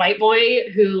white boy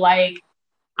who like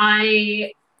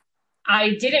I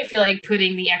didn't feel like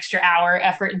putting the extra hour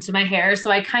effort into my hair,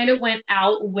 so I kind of went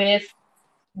out with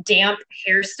damp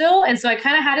hair still, and so I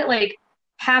kind of had it like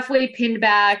halfway pinned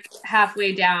back,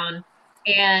 halfway down,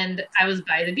 and I was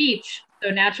by the beach.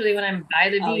 So naturally when I'm by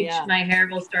the beach, my hair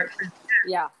will start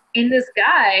to And this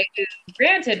guy, who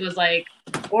granted was like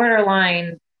borderline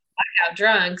blackout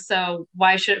drunk, so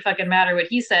why should it fucking matter what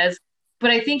he says? But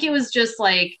I think it was just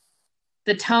like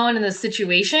the tone and the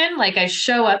situation. Like I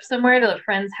show up somewhere to a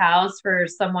friend's house for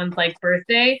someone's like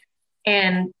birthday,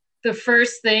 and the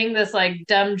first thing this like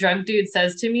dumb drunk dude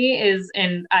says to me is,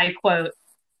 and I quote,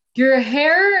 "Your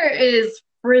hair is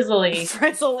frizzly."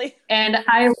 Frizzly. And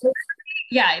I,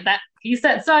 yeah, that he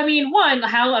said. So I mean, one,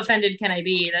 how offended can I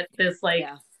be that this like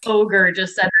ogre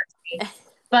just said that to me?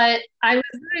 But I was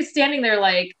really standing there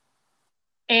like,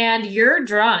 and you're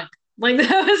drunk. Like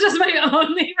that was just my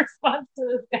only response to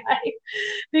this guy,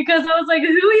 because I was like,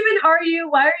 who even are you?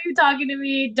 Why are you talking to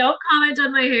me? Don't comment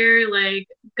on my hair. Like,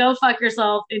 go fuck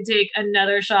yourself and take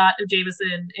another shot of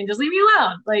Jameson and just leave me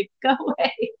alone. Like, go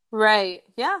away. Right.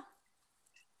 Yeah.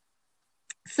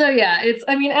 So yeah, it's,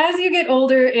 I mean, as you get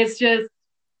older, it's just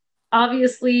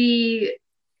obviously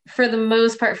for the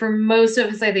most part, for most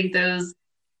of us, I think those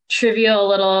trivial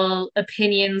little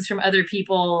opinions from other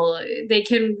people, they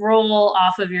can roll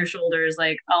off of your shoulders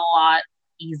like a lot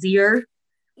easier.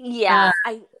 Yeah.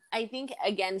 I think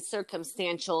again,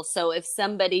 circumstantial. So if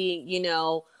somebody,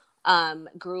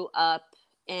 grew up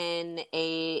in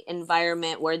a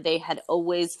environment where they had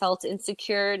always felt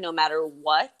insecure, no matter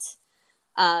what,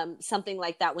 something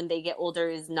like that when they get older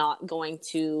is not going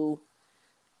to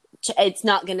it's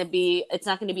not going to be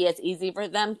as easy for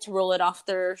them to roll it off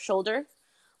their shoulder.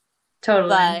 Totally.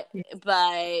 But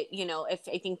if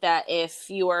I think that if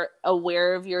you are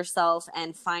aware of yourself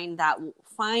and find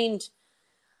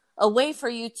a way for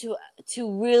you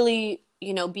to really,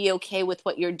 be okay with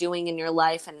what you're doing in your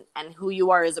life and who you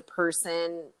are as a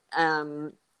person,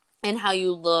 and how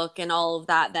you look and all of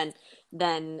that, then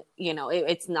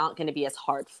it's not going to be as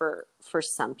hard for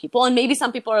some people. And maybe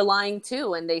some people are lying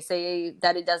too, and they say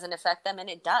that it doesn't affect them, and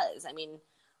it does. I mean,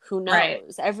 who knows? Right.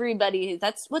 Everybody,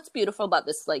 that's what's beautiful about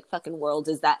this like fucking world,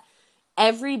 is that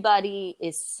everybody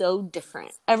is so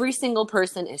different. Every single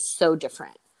person is so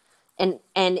different. And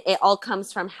it all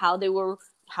comes from how they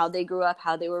grew up,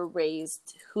 how they were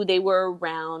raised, who they were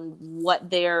around, what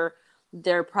their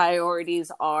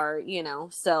priorities are,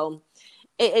 so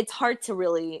it's hard to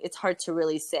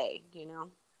really say,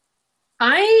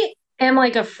 I am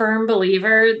like a firm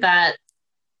believer that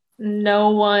no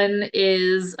one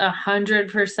is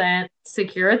 100%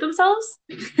 secure at themselves.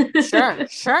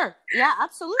 Sure. Yeah,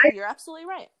 absolutely. You're absolutely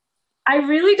right. I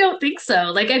really don't think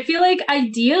so. Like, I feel like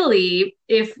ideally,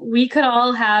 if we could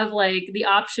all have like the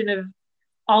option of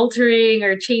altering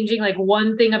or changing like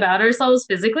one thing about ourselves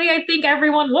physically, I think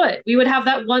everyone would. We would have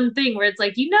that one thing where it's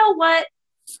like, you know what?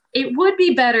 It would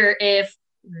be better if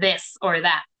this or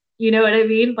that. You know what I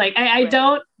mean? Like, I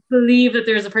don't believe that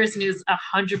there's a person who's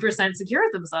 100% secure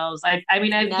with themselves. I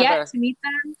mean, I've yet to meet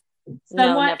them.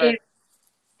 Someone,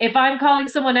 if I'm calling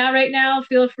someone out right now,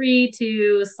 feel free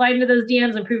to slide into those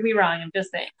DMs and prove me wrong. I'm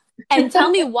just saying. And tell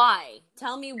me why.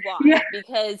 Tell me Yeah. why.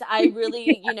 Because I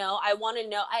really, I want to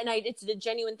know. And it's a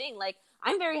genuine thing. Like,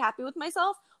 I'm very happy with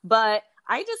myself, but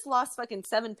I just lost fucking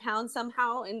 7 pounds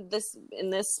somehow in this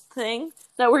thing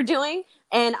that we're doing.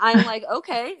 And I'm like,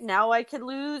 okay, now I could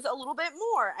lose a little bit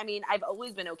more. I mean, I've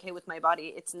always been okay with my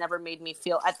body. It's never made me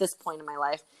feel, at this point in my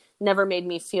life, never made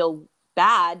me feel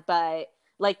bad, but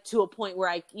like to a point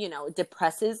where it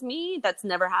depresses me. That's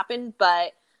never happened.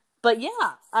 But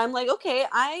yeah, I'm like, okay,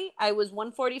 I was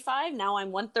 145, now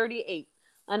I'm 138.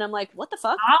 And I'm like, what the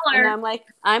fuck? And Holler. I'm like,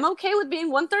 I'm okay with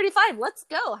being 135. Let's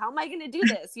go. How am I going to do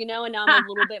this? And now I'm a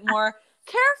little bit more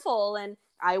careful, and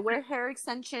I wear hair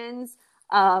extensions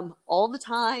all the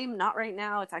time. Not right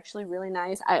now. It's actually really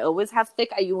nice. I always have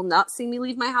you will not see me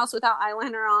leave my house without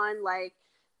eyeliner on. Like,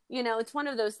 it's one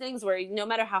of those things where no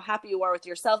matter how happy you are with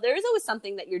yourself, there is always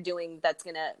something that you're doing that's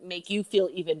going to make you feel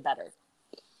even better.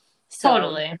 So,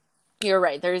 Totally. you're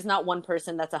right. There is not one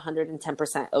person that's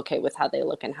 110% okay with how they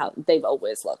look and how they've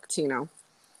always looked,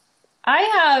 I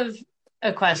have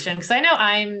a question because I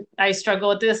know I struggle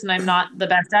with this and I'm not the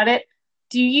best at it.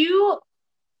 Do you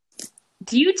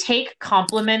take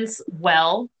compliments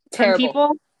well from Terrible.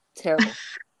 people? Terrible.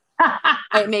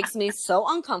 It makes me so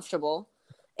uncomfortable.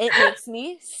 It makes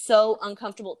me so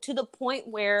uncomfortable to the point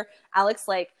where Alex,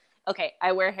 like, okay,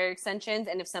 I wear hair extensions,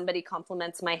 and if somebody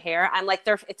compliments my hair, I'm like,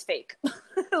 it's fake.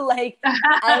 Like,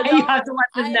 You have to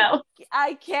let them know.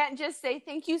 I can't just say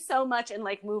thank you so much and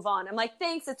like move on. I'm like,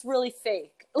 thanks, it's really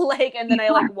fake. Like, and then I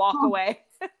like walk away.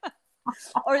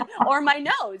 or my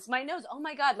nose. Oh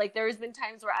my God. Like, there's been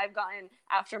times where I've gotten,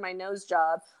 after my nose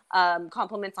job,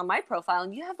 compliments on my profile,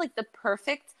 and you have like the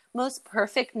most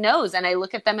perfect nose. And I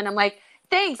look at them and I'm like,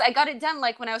 thanks. I got it done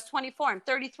like when I was 24. I'm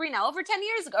 33 now, over 10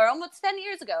 years ago, or almost 10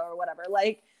 years ago, or whatever.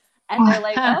 Like, and they're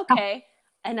like, okay.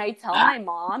 And I tell my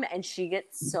mom, and she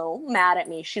gets so mad at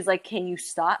me. She's like, can you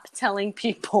stop telling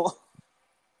people?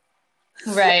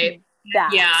 Right.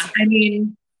 That? Yeah. I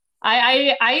mean,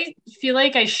 I feel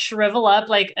like I shrivel up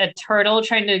like a turtle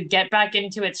trying to get back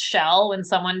into its shell when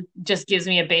someone just gives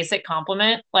me a basic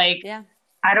compliment. Like, Yeah.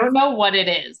 I don't know what it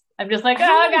is. I'm just like,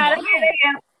 oh God,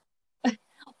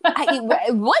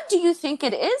 what do you think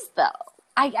it is, though?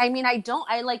 I mean,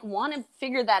 I like want to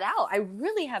figure that out. I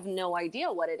really have no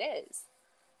idea what it is.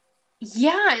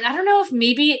 yeah. And I don't know if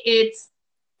maybe it's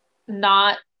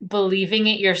not believing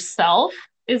it yourself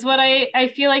is what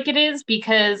I feel like it is,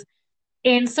 because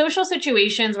in social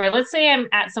situations where, let's say I'm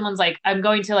at someone's, like, I'm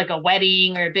going to like a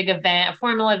wedding or a big event, a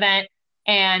formal event,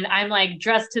 and I'm like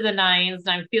dressed to the nines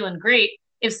and I'm feeling great.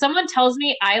 If someone tells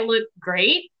me I look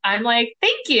great, I'm like,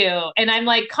 thank you. And I'm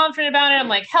like confident about it. I'm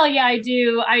like, hell yeah, I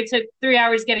do. I took 3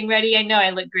 hours getting ready. I know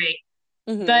I look great.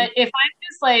 Mm-hmm. But if I'm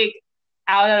just like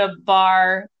out at a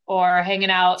bar or hanging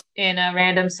out in a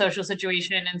random social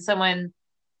situation and someone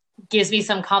gives me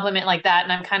some compliment like that,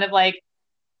 and I'm kind of like,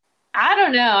 I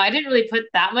don't know. I didn't really put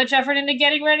that much effort into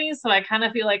getting ready, so I kind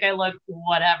of feel like I look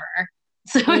whatever.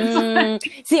 So it's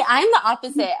like, See, I'm the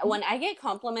opposite. When I get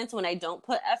compliments, when I don't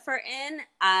put effort in,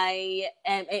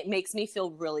 it makes me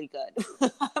feel really good.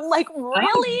 I'm like,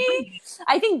 really?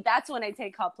 I think that's when I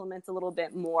take compliments a little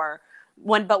bit more.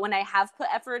 But when I have put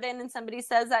effort in and somebody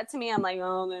says that to me, I'm like,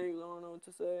 oh, there you go, I don't know what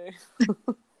to say.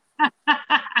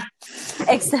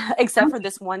 Except for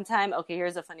this one time. Okay,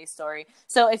 here's a funny story.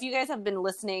 So if you guys have been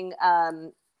listening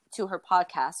to her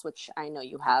podcast, which I know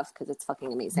you have because it's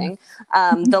fucking amazing,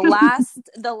 the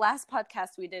last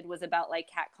podcast we did was about like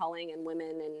catcalling and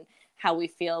women and how we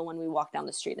feel when we walk down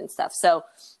the street and stuff. So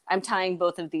I'm tying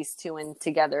both of these two in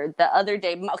together. The other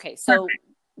day, okay, so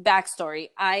backstory,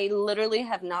 I literally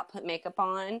have not put makeup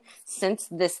on since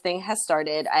this thing has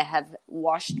started. I have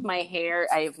washed my hair.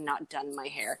 I have not done my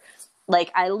hair.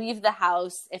 Like, I leave the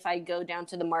house, if I go down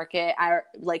to the market,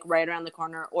 like right around the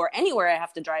corner, or anywhere I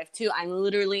have to drive to, I'm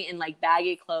literally in like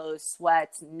baggy clothes,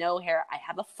 sweats, no hair. I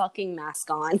have a fucking mask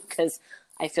on because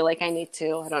I feel like I need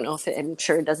to. I don't know if I'm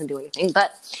sure it doesn't do anything.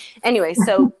 But anyway,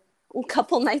 so a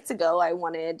couple nights ago, I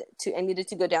needed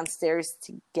to go downstairs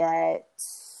to get,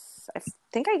 I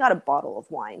think I got a bottle of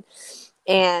wine.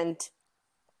 And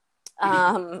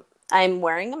I'm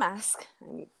wearing a mask.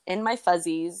 I'm in my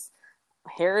fuzzies.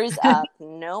 Hair is up,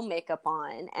 no makeup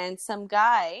on, and some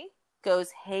guy goes,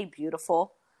 "Hey,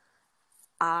 beautiful."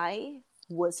 I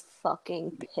was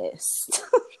fucking pissed.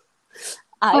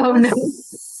 I was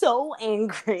so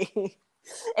angry.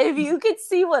 If you could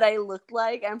see what I looked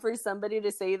like, and for somebody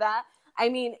to say that, I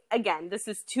mean, again, this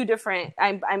is two different.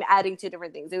 I'm adding two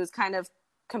different things. It was kind of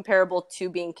comparable to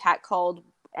being catcalled,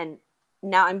 and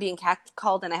now I'm being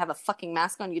catcalled, and I have a fucking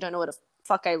mask on. You don't know what a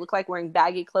fuck I look like wearing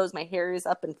baggy clothes. My hair is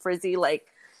up and frizzy, like,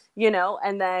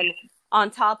 and then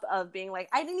on top of being like,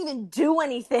 I didn't even do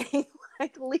anything.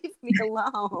 Like, leave me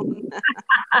alone.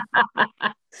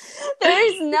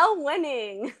 There's no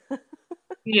winning.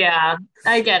 Yeah,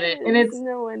 I get it. And There's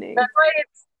no winning. that's why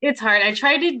it's hard. I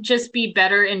try to just be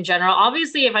better in general.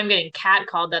 Obviously, if I'm getting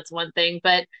catcalled, that's one thing.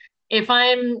 But if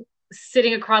I'm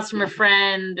sitting across from a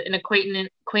friend, an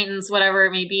acquaintance, whatever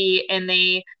it may be, and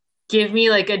they give me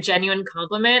like a genuine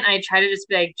compliment, I try to just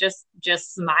be like, just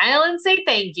smile and say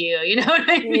thank you. You know what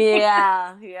I mean?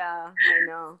 Yeah, I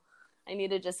know. I need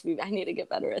to get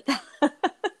better at that.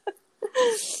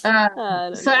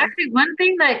 So actually, one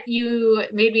thing that you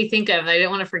made me think of, I didn't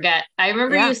want to forget. I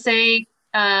remember you saying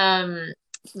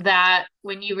that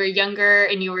when you were younger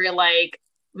and you were like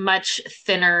much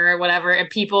thinner or whatever, and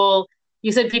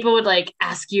you said people would like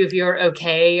ask you if you were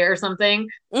okay or something.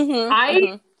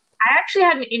 I actually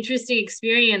had an interesting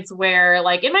experience where,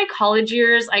 like, in my college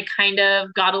years, I kind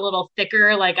of got a little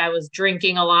thicker. Like, I was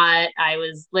drinking a lot. I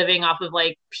was living off of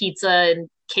like pizza and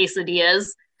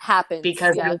quesadillas Happens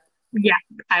because yeah,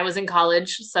 I was in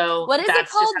college. So what is it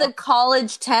called? The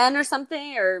college 10 or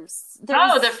something? Or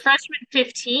the freshman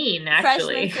 15,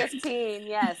 actually. Freshman 15.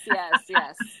 Yes.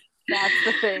 That's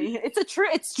the thing. It's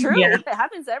true. Yeah. It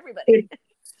happens to everybody. It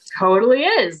totally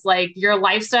is. Like, your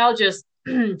lifestyle just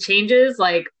changes.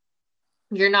 Like,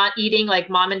 you're not eating like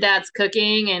mom and dad's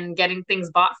cooking and getting things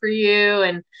bought for you,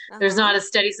 and there's not a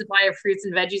steady supply of fruits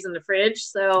and veggies in the fridge.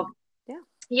 So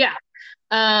yeah.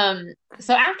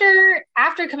 So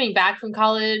after coming back from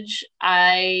college,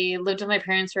 I lived with my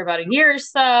parents for about a year or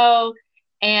so.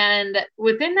 And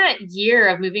within that year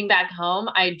of moving back home,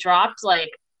 I dropped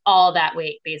like all that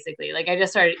weight, basically. Like, I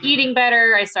just started eating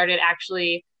better. I started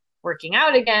actually working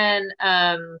out again.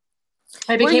 I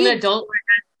became an adult.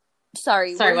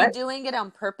 Sorry, were what? you doing it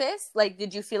on purpose? Like,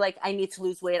 did you feel like, I need to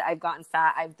lose weight? I've gotten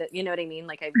fat. You know what I mean?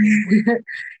 Like,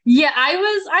 Yeah, I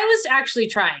was actually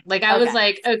trying. Like, I was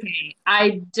like, okay,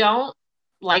 I don't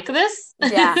like this.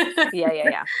 Yeah.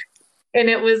 And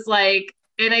it was like,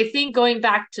 and I think going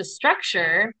back to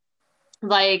structure,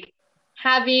 like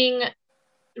having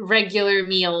regular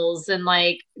meals and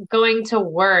like going to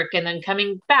work and then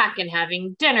coming back and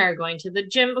having dinner, going to the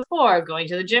gym before, going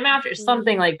to the gym after,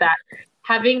 something like that.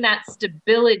 Having that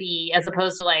stability as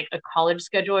opposed to like a college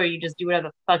schedule where you just do whatever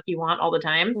the fuck you want all the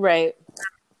time. Right.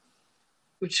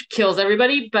 Which kills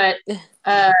everybody. But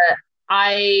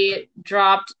I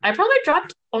probably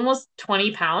dropped almost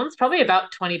 20 pounds, probably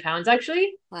about 20 pounds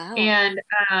actually. Wow. And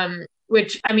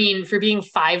which, I mean, for being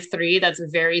 5'3", that's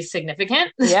very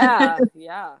significant. Yeah.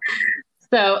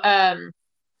 So,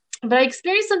 but I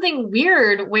experienced something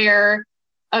weird where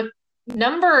a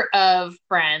number of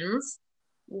friends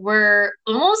were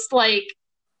almost like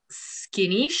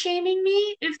skinny shaming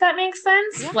me, if that makes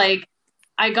sense. Yeah. Like,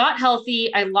 I got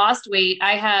healthy, I lost weight.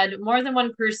 I had more than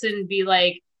one person be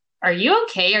like, are you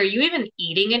okay? Are you even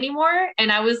eating anymore?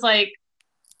 And I was like,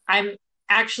 I'm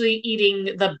actually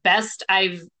eating the best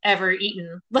I've ever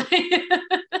eaten.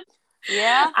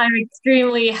 Yeah. I'm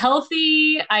extremely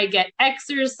healthy. I get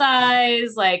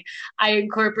exercise. Like, I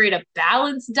incorporate a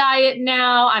balanced diet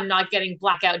now. I'm not getting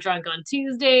blackout drunk on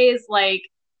Tuesdays. Like,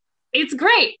 it's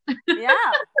great. Yeah,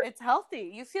 it's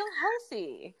healthy. You feel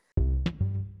healthy.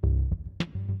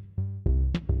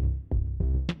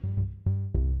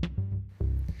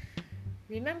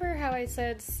 Remember how I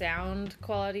said sound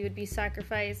quality would be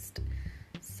sacrificed?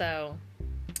 So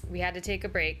we had to take a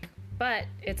break. But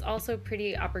it's also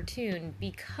pretty opportune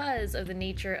because of the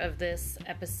nature of this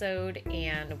episode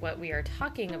and what we are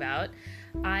talking about.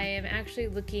 I am actually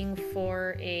looking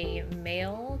for a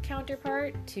male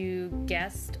counterpart to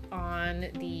guest on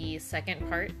the second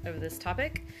part of this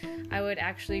topic. I would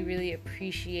actually really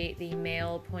appreciate the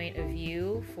male point of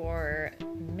view for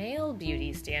male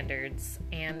beauty standards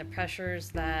and the pressures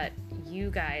that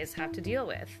you guys have to deal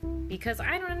with, because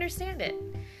I don't understand it.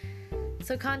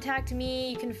 So contact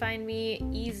me. You can find me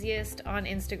easiest on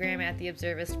Instagram at the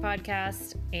Observist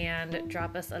Podcast, and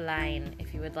drop us a line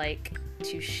if you would like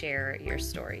to share your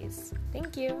stories.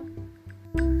 Thank you.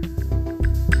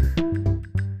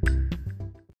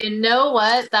 You know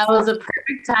what? That was a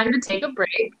perfect time to take a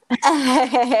break.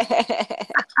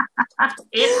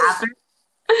 It happened.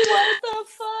 What the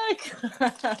fuck?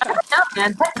 No,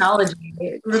 man,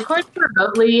 technology. Recording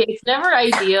remotely, it's never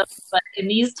ideal, but in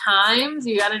these times,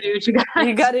 you gotta do what you gotta do.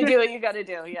 You gotta do what you gotta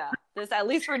do, yeah. At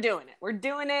least we're doing it. We're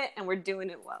doing it, and we're doing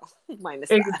it well. Minus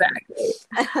exactly.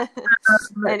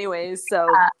 Anyways,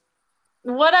 so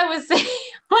what I was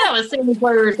saying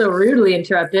before we were so rudely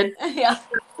interrupted. Yeah.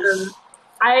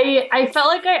 I felt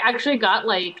like I actually got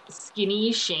like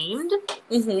skinny shamed.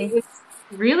 Mm-hmm. It's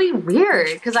really weird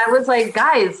because I was like,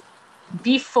 guys,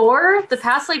 before the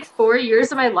past like 4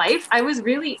 years of my life, I was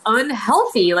really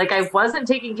unhealthy. Like I wasn't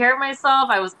taking care of myself.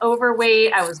 I was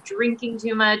overweight. I was drinking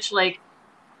too much. Like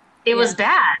it was Yeah.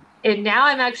 bad. And now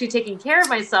I'm actually taking care of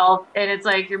myself. And it's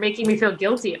like, you're making me feel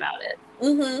guilty about it.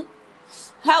 Mm-hmm.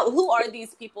 Who are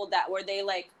these people that were they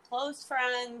like close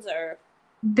friends or?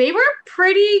 They were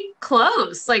pretty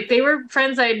close. Like they were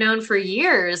friends I had known for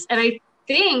years. And I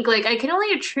think like I can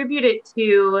only attribute it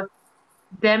to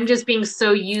them just being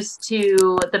so used to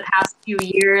the past few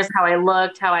years, how I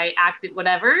looked, how I acted,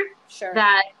 whatever, Sure.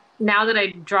 that now that I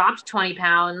dropped 20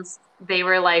 pounds, they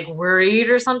were like worried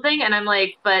or something. And I'm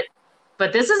like, but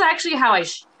this is actually how I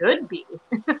should be.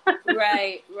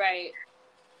 Right, right.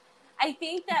 I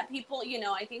think that people,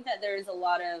 I think that there's a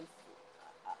lot of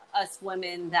us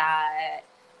women that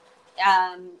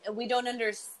we don't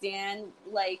understand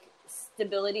like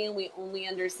stability, and we only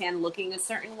understand looking a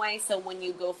certain way. So when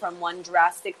you go from one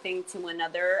drastic thing to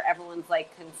another, everyone's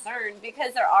like concerned,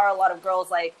 because there are a lot of girls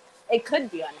like it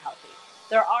could be unhealthy.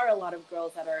 There are a lot of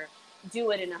girls that do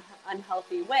it in an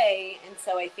unhealthy way, and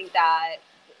so I think that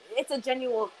it's a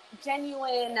genuine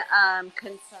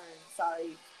concern.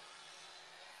 Sorry,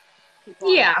 people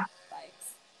on Yeah.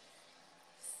 bikes.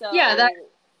 So Yeah,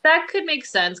 that could make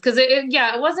sense because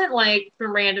yeah, it wasn't like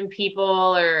from random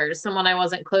people or someone I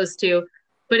wasn't close to,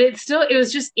 but it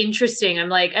was just interesting. I'm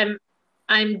like,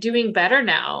 I'm doing better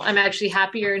now. I'm actually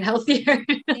happier and healthier.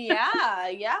 yeah,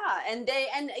 yeah. And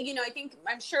I think,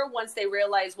 I'm sure once they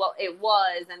realized what it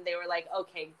was, and they were like,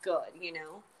 okay, good. Because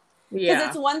Yeah,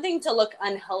 it's one thing to look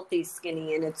unhealthy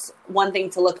skinny, and it's one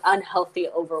thing to look unhealthy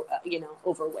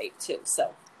overweight too.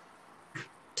 So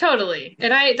totally.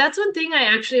 And that's one thing I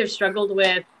actually have struggled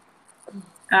with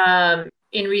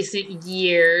in recent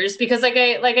years because like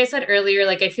I said earlier,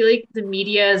 like I feel like the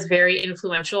media is very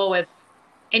influential with,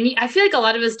 and I feel like a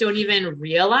lot of us don't even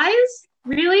realize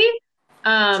really.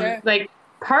 sure. Like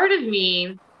part of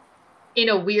me in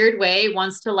a weird way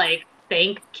wants to like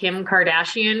thank Kim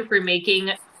Kardashian for making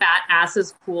fat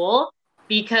asses cool,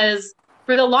 because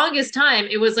for the longest time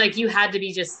it was like you had to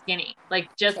be just skinny. Like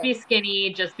just Sure. be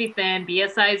skinny, just be thin, be a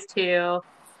size 2.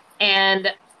 And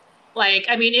like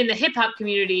I mean in the hip hop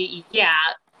community, yeah,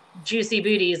 juicy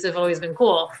booties have always been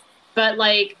cool. But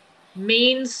like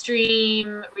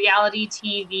mainstream reality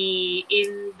TV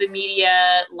in the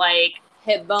media, like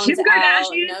Hip Kim bones out,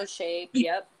 Kardashian, no shape.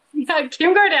 Yep. yeah,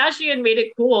 Kim Kardashian made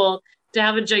it cool to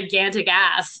have a gigantic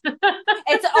ass.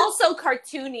 It's also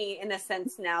cartoony in a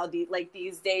sense now.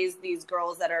 These days, these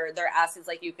girls that are their asses,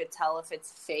 like you could tell if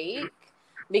it's fake,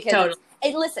 because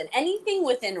Totally. listen, anything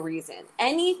within reason,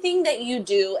 anything that you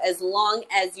do, as long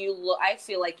as you look, I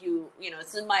feel like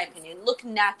it's in my opinion, look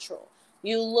natural.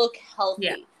 You look Yeah.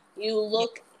 healthy. You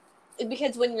look,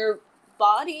 because when your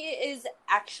body is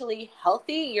actually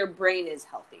healthy, your brain is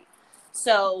healthy.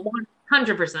 So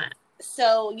 100%.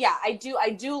 yeah, I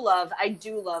do love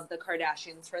the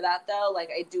Kardashians for that though. Like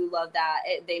I do love that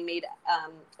they made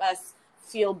us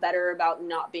feel better about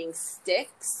not being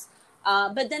sticks.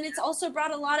 But then it's also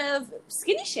brought a lot of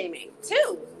skinny shaming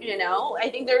too. I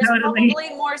think there's Totally. probably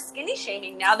more skinny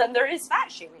shaming now than there is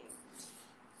fat shaming.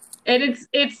 And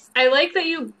I like that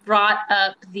you brought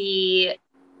up the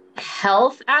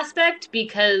health aspect,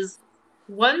 because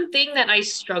one thing that I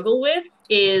struggle with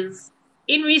is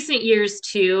in recent years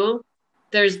too,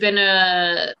 there's been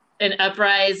an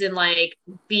uprise in like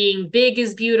being big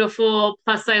is beautiful,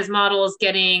 plus size models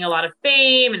getting a lot of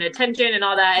fame and attention and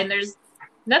all that. And there's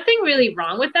nothing really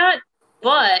wrong with that.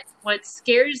 But what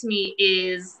scares me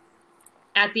is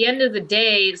at the end of the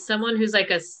day, someone who's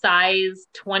like a size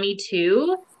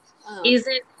 22 Oh,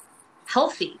 isn't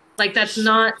healthy. Like that's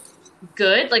not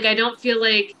good. Like I don't feel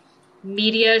like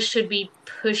media should be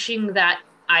pushing that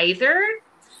either.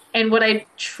 And what I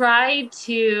try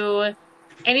to,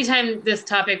 anytime this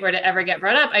topic were to ever get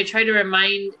brought up, I try to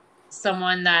remind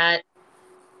someone that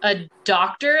a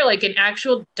doctor, like an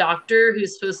actual doctor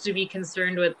who's supposed to be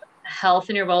concerned with health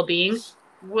and your well-being,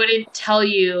 wouldn't tell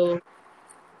you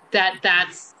that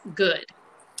that's good,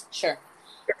 sure,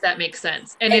 if that makes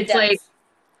sense. And it it's like, does.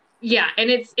 yeah, and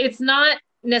it's not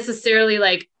necessarily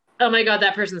like, oh my God,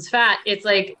 that person's fat. It's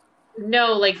like,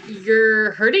 no, like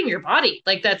you're hurting your body.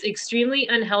 Like that's extremely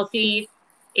unhealthy.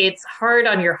 It's hard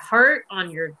on your heart,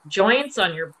 on your joints,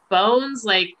 on your bones.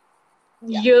 Like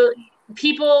Yeah. you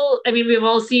people, I mean, we've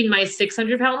all seen My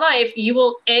 600 Pound Life. You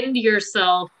will end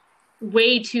yourself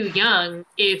way too young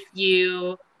if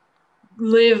you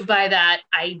live by that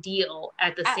ideal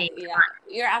at the same Yeah, time.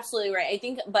 you're absolutely right. I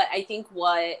think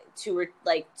what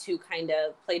to kind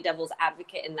of play devil's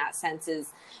advocate in that sense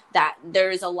is that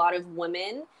there's a lot of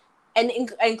women and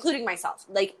including myself,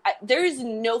 like there is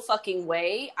no fucking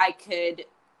way I could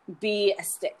be a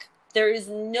stick. There is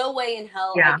no way in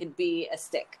hell I could be a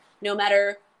stick. No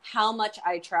matter how much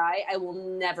I try, I will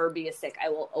never be a stick. I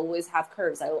will always have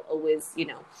curves. I will always,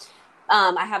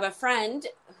 I have a friend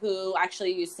who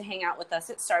actually used to hang out with us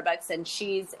at Starbucks, and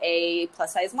she's a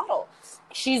plus size model.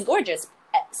 She's gorgeous.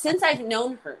 Since I've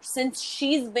known her, since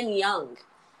she's been young,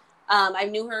 I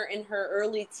knew her in her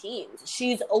early teens.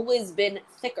 She's always been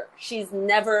thicker. She's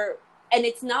never, and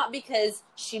it's not because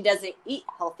she doesn't eat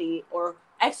healthy or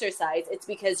exercise. It's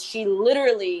because she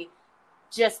literally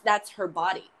just, that's her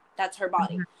body. That's her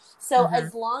body. So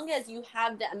as long as you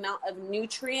have the amount of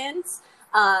nutrients,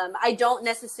 I don't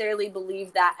necessarily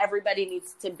believe that everybody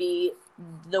needs to be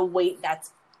the weight that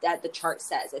the chart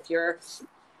says. If you're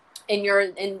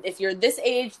if you're this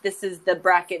age, this is the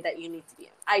bracket that you need to be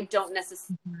in. I don't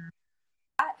necessarily,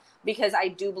 because I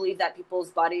do believe that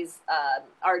people's bodies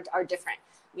are different.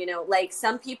 Like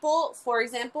some people, for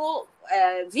example,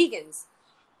 vegans.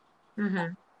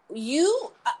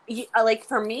 You like,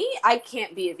 for me, I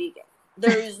can't be a vegan.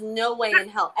 There's no way in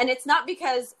hell. And it's not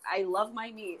because I love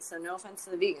my meat, so no offense to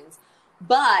the vegans,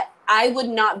 but I would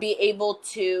not be able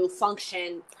to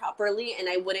function properly, and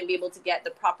I wouldn't be able to get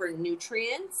the proper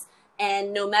nutrients.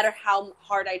 And no matter how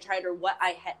hard I tried or what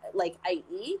I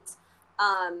eat,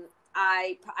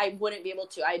 I wouldn't be able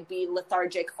to. I'd be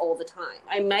lethargic all the time.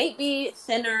 I might be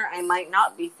thinner, I might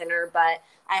not be thinner, but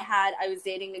I was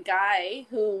dating a guy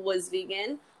who was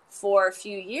vegan for a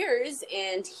few years,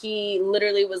 and he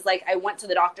literally was like, I went to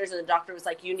the doctors, and the doctor was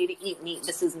like, you need to eat meat.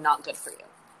 This is not good for you.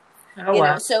 Oh,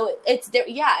 wow. So it's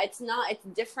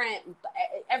different.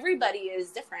 Everybody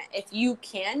is different. If you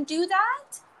can do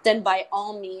that, then by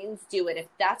all means do it. If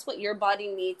that's what your body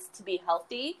needs to be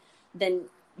healthy, then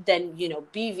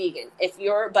be vegan.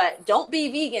 But don't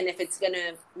be vegan if it's going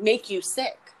to make you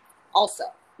sick also,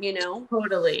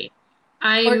 Totally.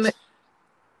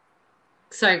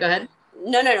 Sorry, go ahead.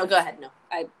 No, go ahead. No,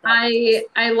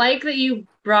 I like that you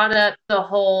brought up the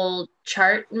whole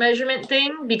chart measurement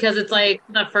thing, because it's like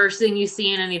the first thing you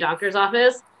see in any doctor's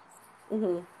office.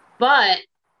 But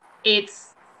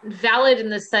it's valid in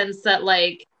the sense that,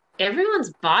 like,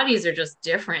 everyone's bodies are just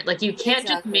different. Like, you can't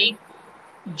just make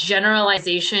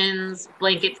generalizations,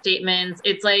 blanket statements.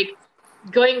 It's like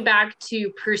going back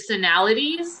to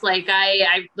personalities. Like,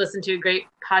 I listened to a great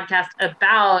podcast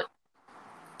about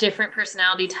different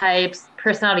personality types,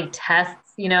 personality tests.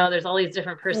 There's all these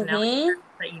different personality tests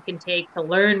that you can take to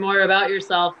learn more about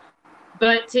yourself.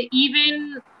 But to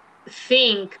even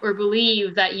think or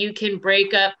believe that you can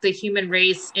break up the human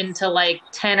race into like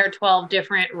 10 or 12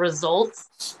 different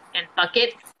results and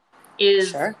buckets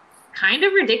is kind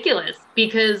of ridiculous,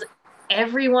 because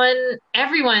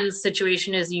everyone's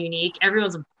situation is unique.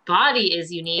 Everyone's body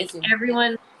is unique.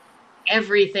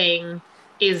 Everything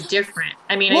is different.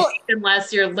 I mean, I think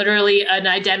unless you're literally an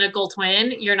identical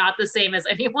twin, you're not the same as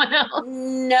anyone else.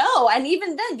 No, and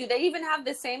even then, do they even have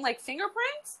the same like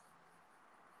fingerprints?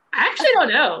 I actually don't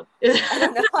know. I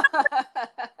don't know.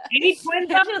 Any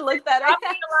twins? I should look that up.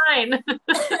 Line.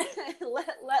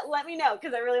 let me know,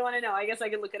 because I really want to know. I guess I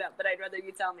could look it up, but I'd rather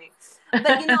you tell me. But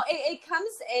it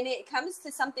comes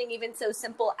to something even so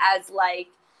simple as, like,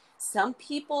 some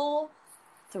people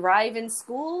thrive in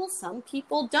school, some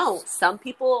people don't. Some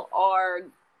people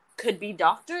could be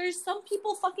doctors, some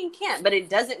people fucking can't. But it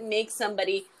doesn't make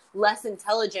somebody less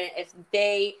intelligent if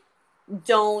they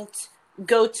don't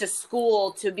go to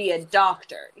school to be a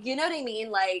doctor. You know what I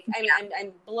mean? Like, I mean,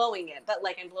 I'm blowing it, but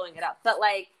like, I'm blowing it up. But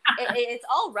like, it's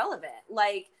all relevant.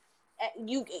 Like,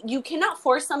 you cannot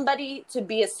force somebody to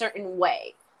be a certain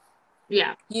way.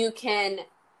 Yeah. You can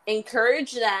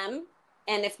encourage them.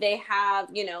 And if they have,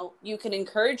 you can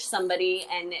encourage somebody,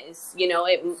 and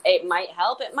it might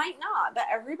help, it might not, but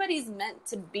everybody's meant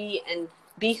to be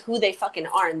who they fucking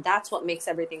are. And that's what makes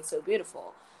everything so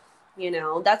beautiful.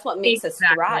 That's what makes us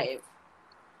thrive.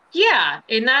 Yeah.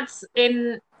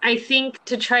 And I think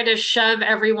to try to shove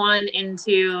everyone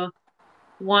into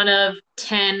one of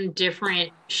 10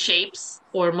 different shapes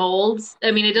or molds,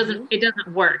 I mean, it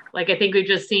doesn't work. Like, I think we've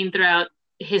just seen throughout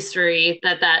history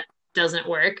that doesn't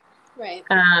work. Right.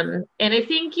 And I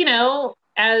think,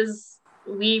 as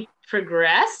we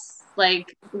progress,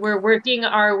 like, we're working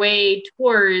our way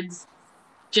towards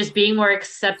just being more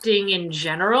accepting in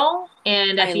general.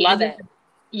 And at the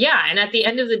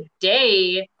end of the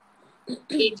day,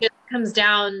 it just comes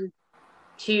down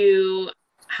to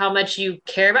how much you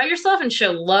care about yourself and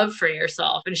show love for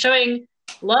yourself. And showing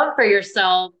love for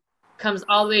yourself comes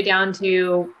all the way down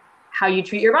to how you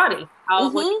treat your body,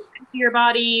 what you do to your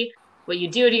body, what you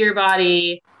do to your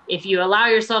body. if you allow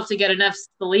yourself to get enough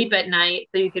sleep at night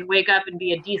so you can wake up and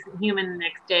be a decent human the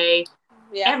next day,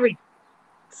 Yeah. every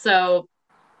so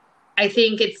I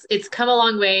think it's come a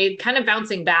long way, kind of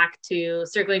circling back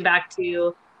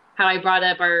to how I brought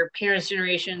up our parents'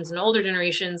 generations and older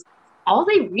generations. All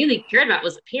they really cared about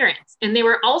was appearance. And they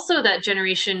were also that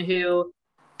generation who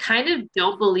kind of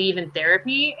don't believe in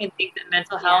therapy and think that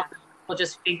mental health will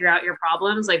just figure out your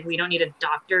problems. Like, we don't need a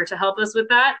doctor to help us with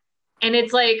that. And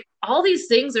it's like all these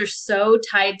things are so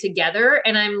tied together.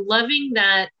 And I'm loving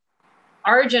that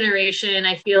our generation,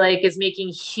 I feel like, is making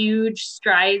huge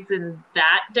strides in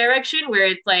that direction where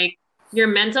it's like your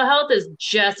mental health is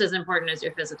just as important as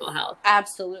your physical health.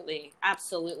 Absolutely,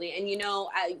 absolutely. And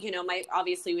my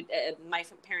obviously my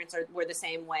parents were the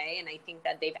same way, and I think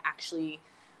that they've actually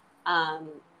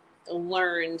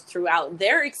learned throughout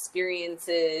their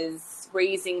experiences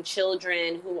raising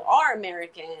children who are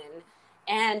American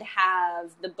and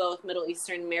have the both Middle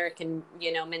Eastern American,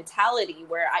 mentality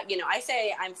where I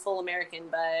say I'm full American,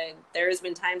 but there's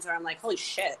been times where I'm like, holy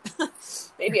shit,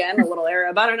 maybe I'm a little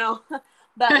Arab. I don't know.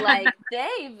 But like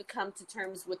they've come to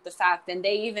terms with the fact, and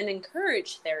they even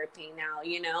encourage therapy now,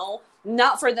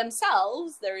 not for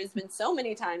themselves. There has been so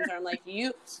many times where I'm like,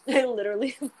 I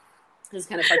literally, this is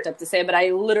kind of fucked up to say, but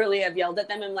I literally have yelled at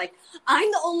them. I'm like,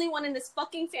 I'm the only one in this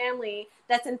fucking family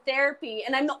that's in therapy,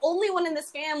 and I'm the only one in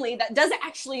this family that doesn't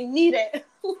actually need it.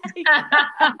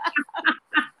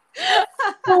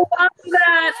 I love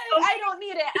that. I don't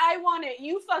need it. I want it.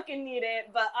 You fucking need it,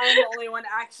 but I'm the only one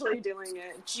actually doing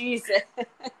it. Jesus.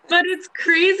 But it's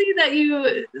crazy that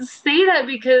you say that,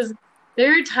 because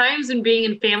there are times in being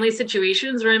in family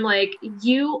situations where I'm like,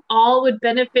 you all would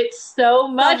benefit so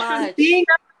much from being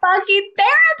a fucking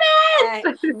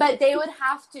therapist. But they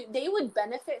would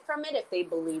benefit from it if they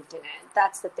believed in it.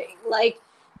 That's the thing. Like,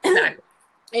 exactly.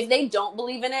 If they don't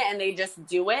believe in it and they just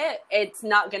do it, it's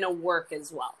not going to work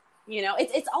as well.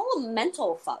 It's all a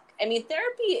mental fuck. I mean,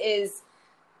 therapy is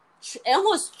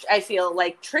almost, I feel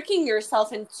like, tricking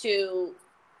yourself into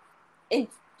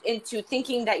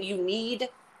thinking that you need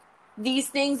these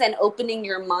things and opening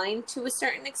your mind to a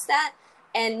certain extent.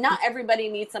 And not everybody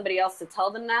needs somebody else to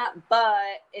tell them that,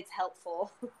 but it's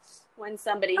helpful when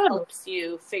somebody helps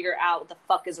you figure out what the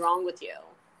fuck is wrong with you,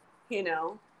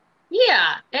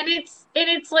 Yeah, and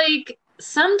it's like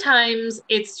sometimes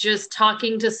it's just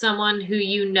talking to someone who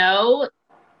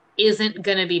isn't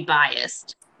going to be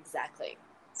biased. Exactly.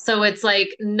 So it's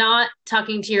like not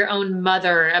talking to your own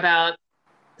mother about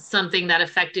something that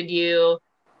affected you,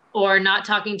 or not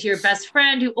talking to your best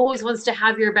friend who always wants to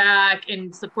have your back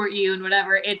and support you and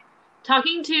whatever. It's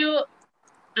talking to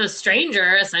a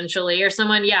stranger, essentially, or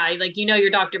someone, like, your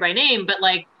doctor by name, but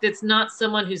like it's not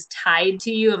someone who's tied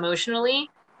to you emotionally.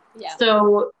 Yeah.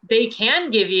 So they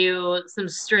can give you some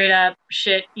straight up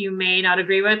shit you may not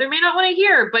agree with or may not want to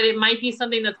hear, but it might be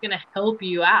something that's going to help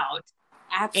you out.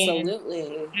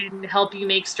 Absolutely. And help you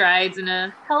make strides in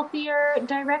a healthier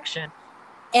direction.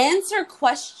 Answer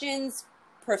questions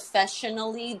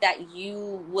professionally that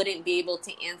you wouldn't be able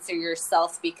to answer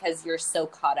yourself because you're so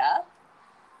caught up.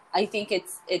 I think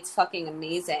it's fucking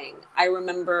amazing. I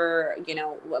remember,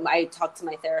 I talked to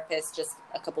my therapist just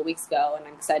a couple weeks ago, and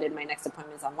I'm excited. My next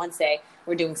appointment is on Wednesday.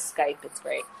 We're doing Skype. It's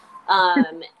great.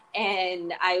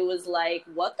 And I was like,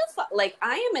 what the fuck? Like,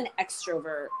 I am an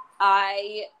extrovert.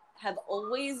 I have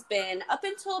always been, up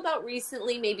until about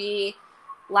recently, maybe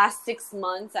last 6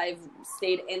 months, I've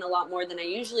stayed in a lot more than I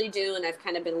usually do, and I've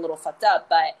kind of been a little fucked up.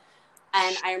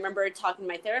 And I remember talking to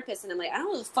my therapist, and I'm like, I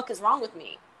don't know what the fuck is wrong with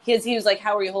me. He was like,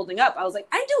 how are you holding up? I was like,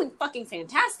 I'm doing fucking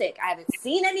fantastic. I haven't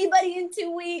seen anybody in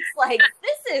 2 weeks. Like,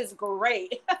 this is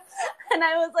great. And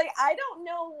I was like, I don't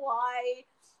know why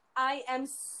I am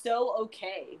so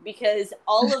okay, because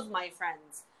all of my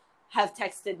friends have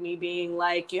texted me being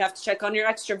like, you have to check on your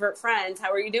extrovert friends.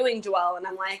 How are you doing, Joelle? And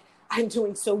I'm like, I'm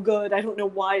doing so good. I don't know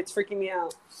why it's freaking me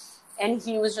out. And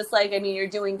he was just like, I mean, you're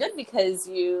doing good because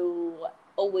you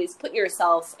always put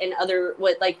yourself in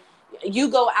you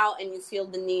go out and you feel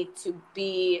the need to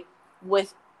be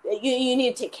with, you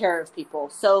need to take care of people.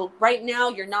 So right now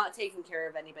you're not taking care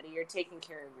of anybody. You're taking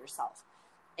care of yourself.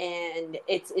 And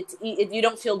you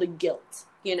don't feel the guilt,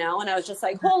 And I was just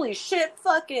like, holy shit,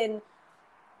 fucking,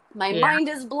 my mind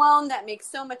is blown. That makes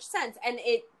so much sense. And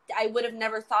I would have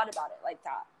never thought about it like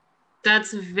that.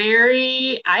 That's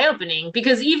very eye-opening,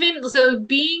 because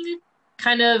being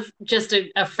kind of just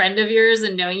a friend of yours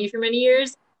and knowing you for many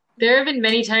years, there have been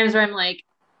many times where I'm like,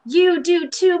 you do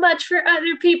too much for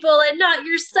other people and not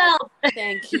yourself.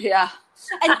 Thank you. Yeah.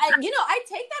 And I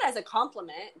take that as a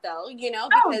compliment, though,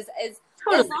 because as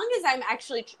long as I'm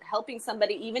actually helping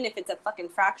somebody, even if it's a fucking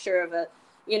fracture of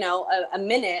a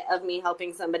minute of me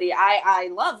helping somebody, I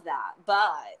love that.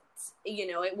 But,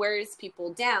 it wears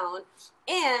people down.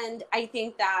 And I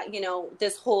think that,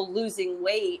 this whole losing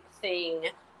weight thing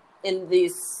in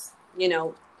these,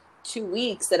 2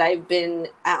 weeks that I've been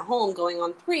at home going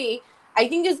on 3, I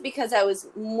think is because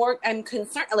I'm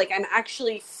concerned, like I'm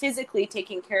actually physically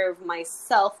taking care of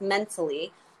myself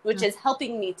mentally, which is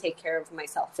helping me take care of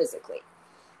myself physically.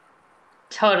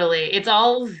 Totally. It's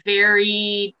all tied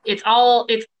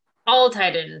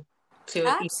in to each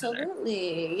other.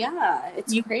 Absolutely. Yeah.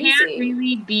 It's You can't crazy.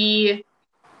 really be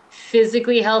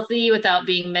physically healthy without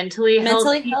being mentally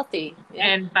Mentally healthy healthy. Yep.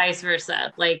 and vice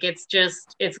versa. Like it's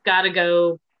gotta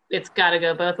go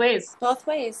both ways. Both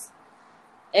ways.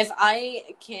 If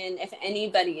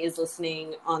anybody is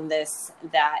listening on this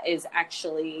that is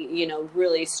actually,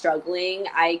 really struggling,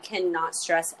 I cannot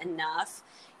stress enough.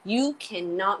 You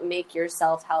cannot make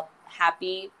yourself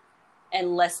happy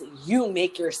unless you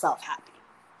make yourself happy.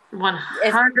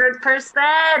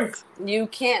 100%. You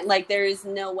can't, like, there is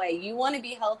no way. You want to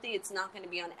be healthy, it's not going to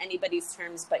be on anybody's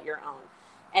terms but your own.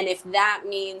 And if that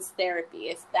means therapy,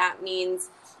 if that means,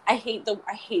 I hate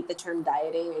the term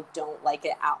dieting. I don't like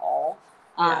it at all.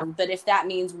 Yeah. But if that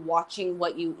means watching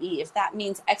what you eat, if that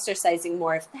means exercising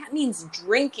more, if that means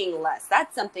drinking less,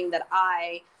 that's something that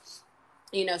I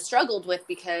struggled with,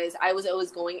 because I was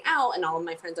always going out and all of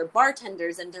my friends are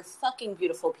bartenders and they're fucking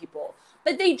beautiful people,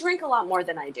 but they drink a lot more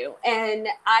than I do. And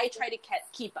I try to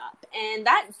keep up. And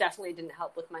that definitely didn't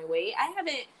help with my weight. I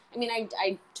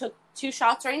took 2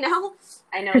 shots right now.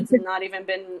 I know it's not even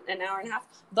been an hour and a half,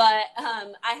 but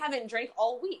I haven't drank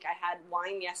all week. I had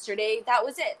wine yesterday. That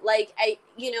was it. Like,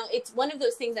 it's one of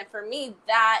those things that for me,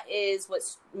 that is what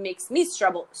makes me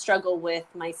struggle with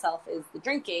myself, is the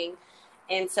drinking.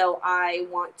 And so I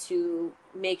want to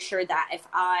make sure that if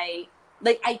I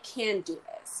can do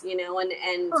this,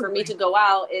 and for me to go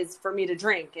out is for me to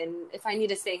drink. And if I need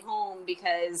to stay home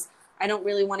because I don't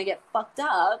really want to get fucked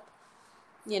up,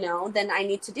 then I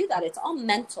need to do that. It's all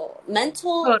mental.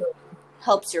 Mental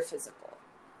helps your physical.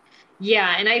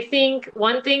 Yeah, and I think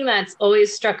one thing that's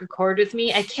always struck a chord with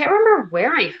me, I can't remember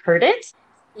where I heard it,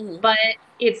 but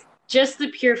it's just the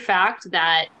pure fact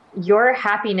that your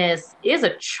happiness is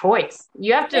a choice.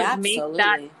 You have to make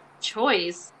that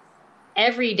choice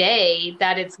every day,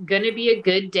 that it's going to be a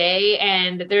good day.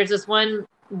 And there's this one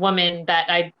woman that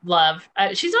I love.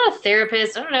 She's not a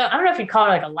therapist. I don't know if you'd call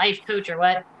her like a life coach or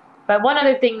what. But one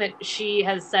other thing that she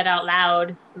has said out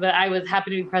loud that I was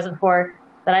happy to be present for,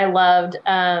 that I loved,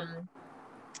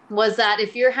 was that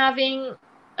if you're having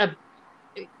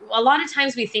a lot of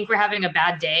times we think we're having a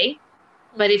bad day,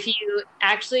 but if you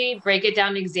actually break it down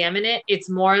and examine it, it's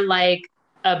more like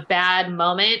a bad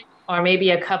moment, or maybe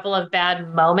a couple of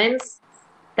bad moments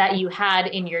that you had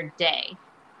in your day.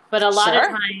 But a lot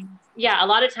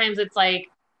of times it's like,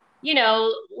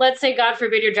 let's say, God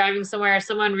forbid, you're driving somewhere,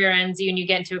 someone rear ends you and you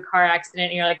get into a car accident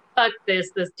and you're like, fuck this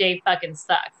day fucking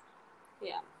sucks.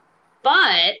 Yeah.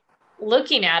 But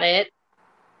looking at it,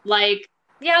 like,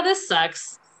 yeah, this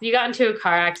sucks. You got into a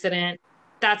car accident.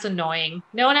 That's annoying.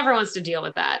 No one ever wants to deal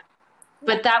with that.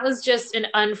 But that was just an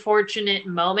unfortunate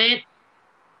moment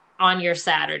on your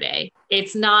Saturday.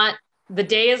 The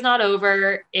day is not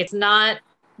over. It's not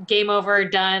game over,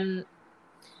 done,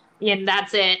 and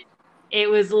that's it. It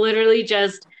was literally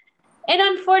just an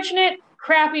unfortunate,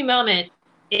 crappy moment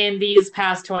in these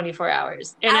past 24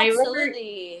 hours. And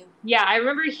Absolutely. I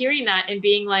remember hearing that and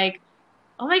being like,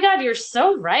 oh my God, you're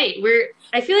so right.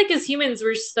 I feel like as humans,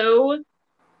 we're so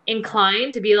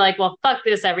inclined to be like, well, fuck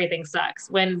this, everything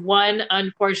sucks, when one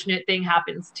unfortunate thing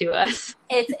happens to us.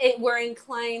 We're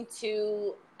inclined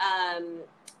to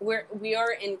we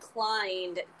are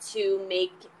inclined to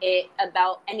make it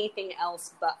about anything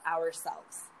else but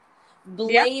ourselves.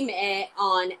 Blame it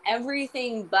on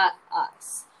everything but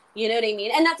us. You know what I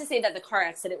mean? And not to say that the car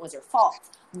accident was your fault,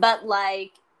 but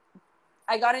like,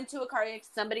 I got into a car accident,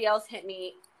 somebody else hit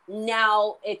me.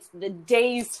 Now it's the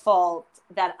day's fault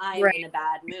that I'm in a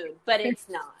bad mood, but it's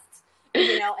not.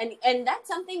 And that's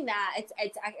something that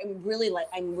I'm really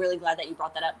glad that you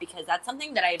brought that up, because that's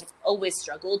something that I've always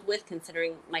struggled with,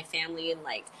 considering my family and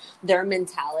like their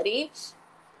mentality.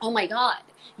 Oh my God,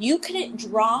 you couldn't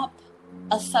drop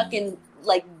a fucking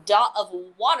like dot of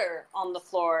water on the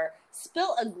floor,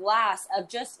 spill a glass of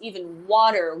just even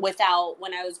water when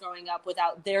I was growing up,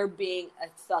 without there being a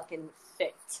fucking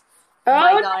fit. Oh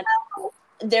my God. No.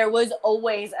 There was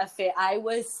always a fit. I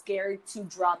was scared to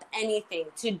drop anything,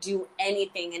 to do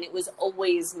anything, and it was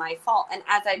always my fault. And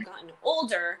as I've gotten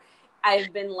older,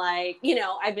 I've been like,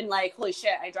 holy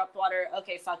shit, I dropped water.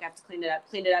 Okay, fuck, I have to clean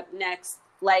it up next.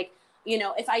 Like,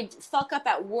 if I fuck up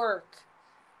at work,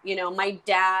 My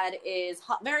dad is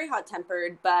very hot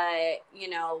tempered, but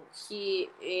he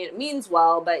it means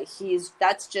well, but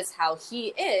that's just how he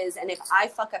is. And if I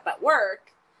fuck up at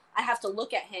work, I have to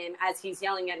look at him as he's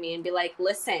yelling at me and be like,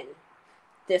 listen,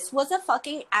 this was a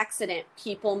fucking accident.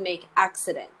 People make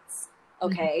accidents.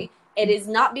 Okay. Mm-hmm. It is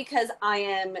not because I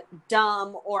am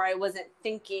dumb or I wasn't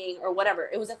thinking or whatever.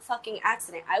 It was a fucking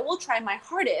accident. I will try my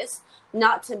hardest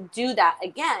not to do that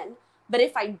again. But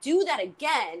if I do that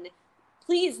again,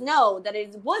 please know that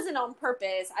it wasn't on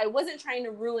purpose. I wasn't trying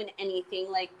to ruin anything.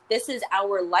 Like, this is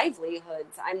our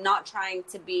livelihoods. I'm not trying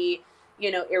to be,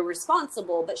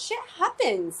 irresponsible, but shit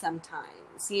happens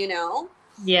sometimes,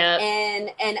 Yeah.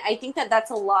 And I think that that's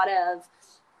a lot of,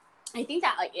 I think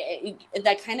that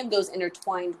that kind of goes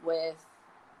intertwined with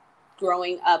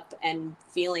growing up and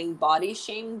feeling body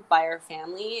shamed by our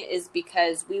family, is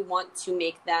because we want to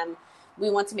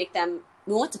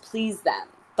please them,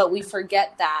 but we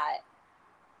forget that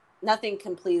nothing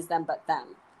can please them but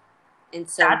them. And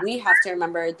so we have to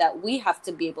remember that we have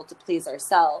to be able to please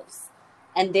ourselves,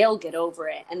 and they'll get over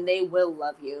it and they will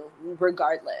love you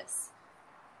regardless.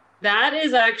 That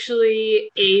is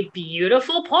actually a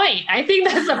beautiful point. I think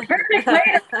that's a perfect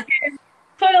way to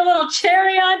put a little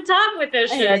cherry on top with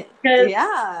this shit.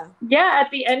 Yeah,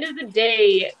 at the end of the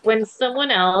day, when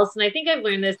someone else, and I think I've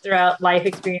learned this throughout life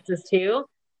experiences too,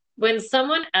 when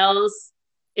someone else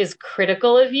is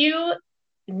critical of you,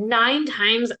 9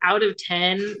 times out of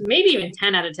 10, maybe even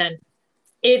 10 out of 10,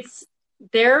 it's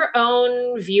their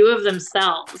own view of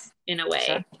themselves in a way.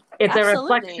 Sure. It's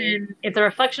a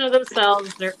reflection of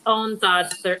themselves, their own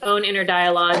thoughts, their own inner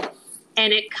dialogue.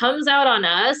 And it comes out on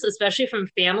us, especially from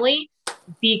family,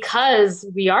 because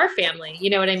we are family. You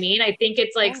know what I mean? I think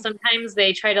it's like sometimes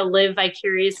they try to live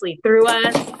vicariously through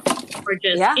us or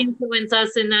just influence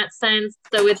us in that sense.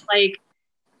 So it's like,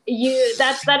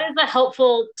 that is a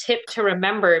helpful tip to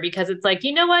remember, because it's like,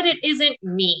 you know what? It isn't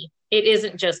me. It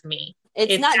isn't just me.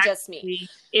 It's not just me.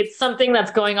 It's something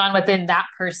that's going on within that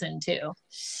person too.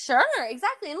 Sure,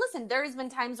 exactly. And listen, there's been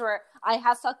times where I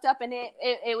have fucked up and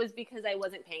it was because I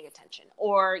wasn't paying attention,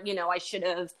 or, I should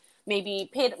have maybe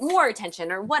paid more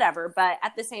attention or whatever. But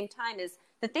at the same time,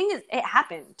 the thing is, it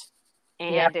happened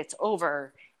and it's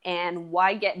over. And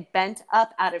why get bent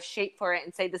up out of shape for it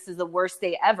and say this is the worst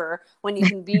day ever, when you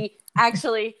can be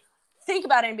actually think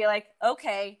about it and be like,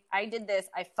 okay, I did this.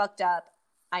 I fucked up.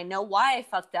 I know why I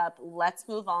fucked up. Let's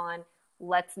move on.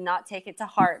 Let's not take it to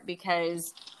heart,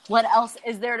 because what else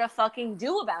is there to fucking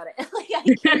do about it? Like,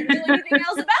 I can't do anything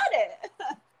else about it.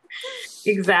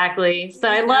 Exactly. So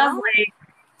I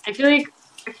feel like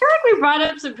we brought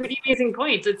up some pretty amazing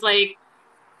points. It's like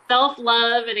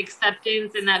self-love and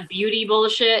acceptance and that beauty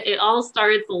bullshit. It all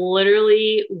starts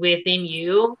literally within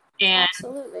you. And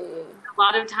absolutely, a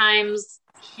lot of times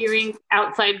hearing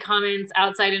outside comments,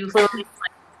 outside influence,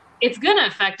 it's going to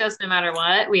affect us no matter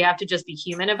what. We have to just be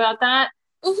human about that.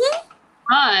 Mm-hmm.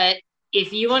 But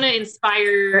if you want to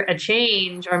inspire a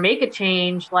change or make a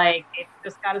change, it's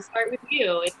just got to start with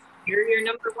you. You're your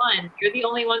number one. You're the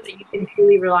only one that you can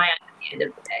truly rely on at the end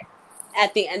of the day.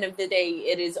 At the end of the day,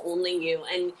 it is only you.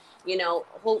 And,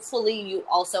 hopefully you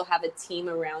also have a team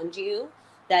around you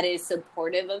that is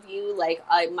supportive of you. Like,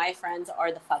 my friends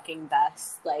are the fucking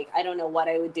best. Like, I don't know what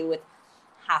I would do with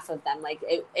half of them. Like,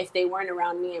 if they weren't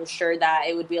around me, I'm sure that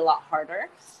it would be a lot harder.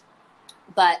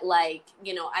 But I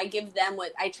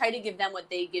try to give them what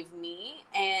they give me,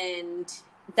 and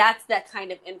that's that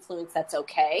kind of influence that's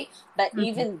okay. But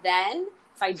even then,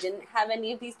 if I didn't have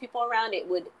any of these people around, it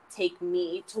would take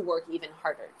me to work even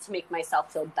harder to make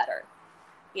myself feel better.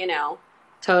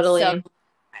 Totally. So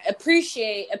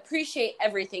appreciate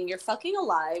everything. You're fucking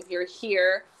alive. You're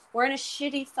here. We're in a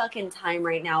shitty fucking time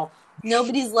right now.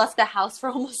 Nobody's left the house for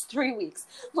almost 3 weeks.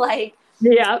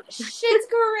 Shit's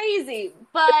crazy.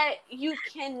 But you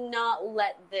cannot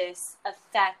let this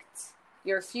affect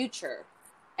your future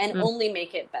and only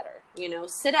make it better.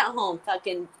 Sit at home,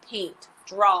 fucking paint,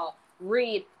 draw,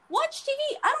 read, watch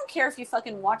TV. I don't care if you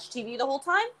fucking watch TV the whole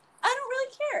time. I don't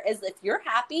really care. As if you're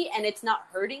happy and it's not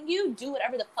hurting you, do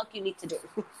whatever the fuck you need to do.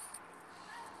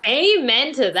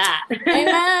 Amen to that.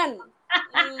 Amen.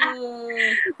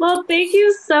 Well, thank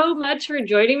you so much for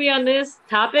joining me on this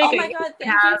topic. Oh my God,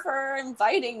 thank you for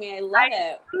inviting me. I love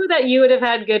it. I knew that you would have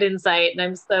had good insight, and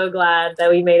I'm so glad that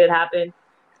we made it happen.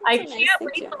 I can't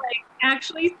wait to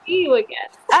actually see you again.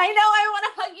 I know, I want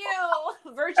to hug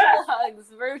you. Virtual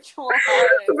hugs. Virtual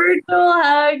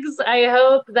hugs. I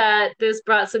hope that this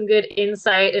brought some good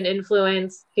insight and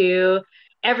influence to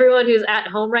everyone who's at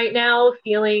home right now,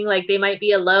 feeling like they might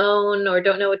be alone or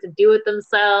don't know what to do with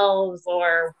themselves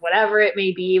or whatever it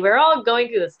may be. We're all going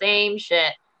through the same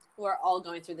shit. We're all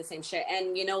going through the same shit.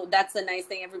 And, you know, that's the nice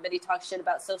thing. Everybody talks shit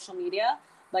about social media.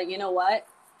 But you know what?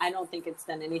 I don't think it's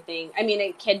done anything. I mean,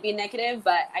 it can be negative,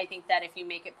 but I think that if you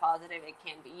make it positive, it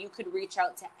can be. You could reach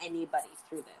out to anybody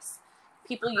through this.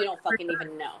 People you don't fucking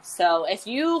even know. So if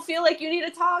you feel like you need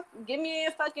to talk, give me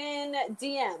a fucking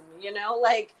DM, you know?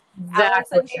 Like,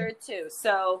 Alex, I'm sure too.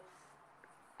 So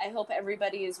I hope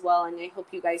everybody is well, and I hope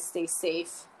you guys stay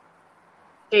safe.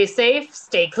 Stay safe,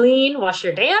 stay clean, wash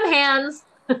your damn hands.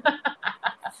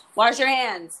 Wash your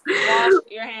hands. Wash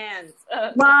your hands.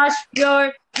 Wash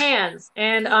your hands.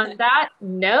 And on that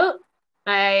note,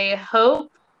 I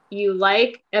hope you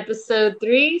like episode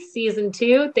 3, season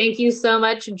 2. Thank you so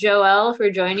much, Joelle, for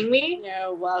joining me.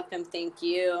 You're welcome. Thank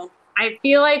you. I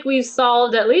feel like we've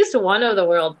solved at least one of the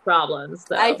world's problems,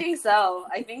 though. I think so.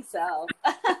 All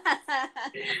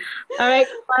right.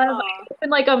 In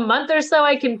like a month or so,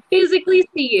 I can physically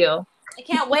see you. I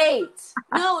can't wait.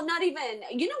 No, not even.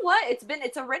 You know what?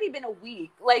 It's already been a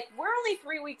week. Like, we're only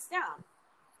 3 weeks down,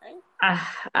 right?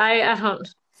 I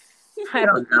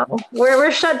don't know.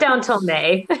 We're shut down till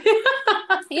May.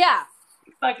 Yeah.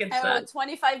 Fucking sucks.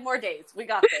 25 more days. We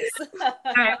got this.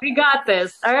 All right, we got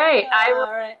this. All right. I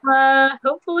will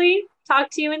hopefully talk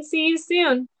to you and see you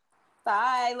soon.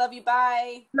 Bye. Love you.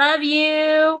 Bye. Love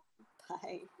you.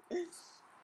 Bye.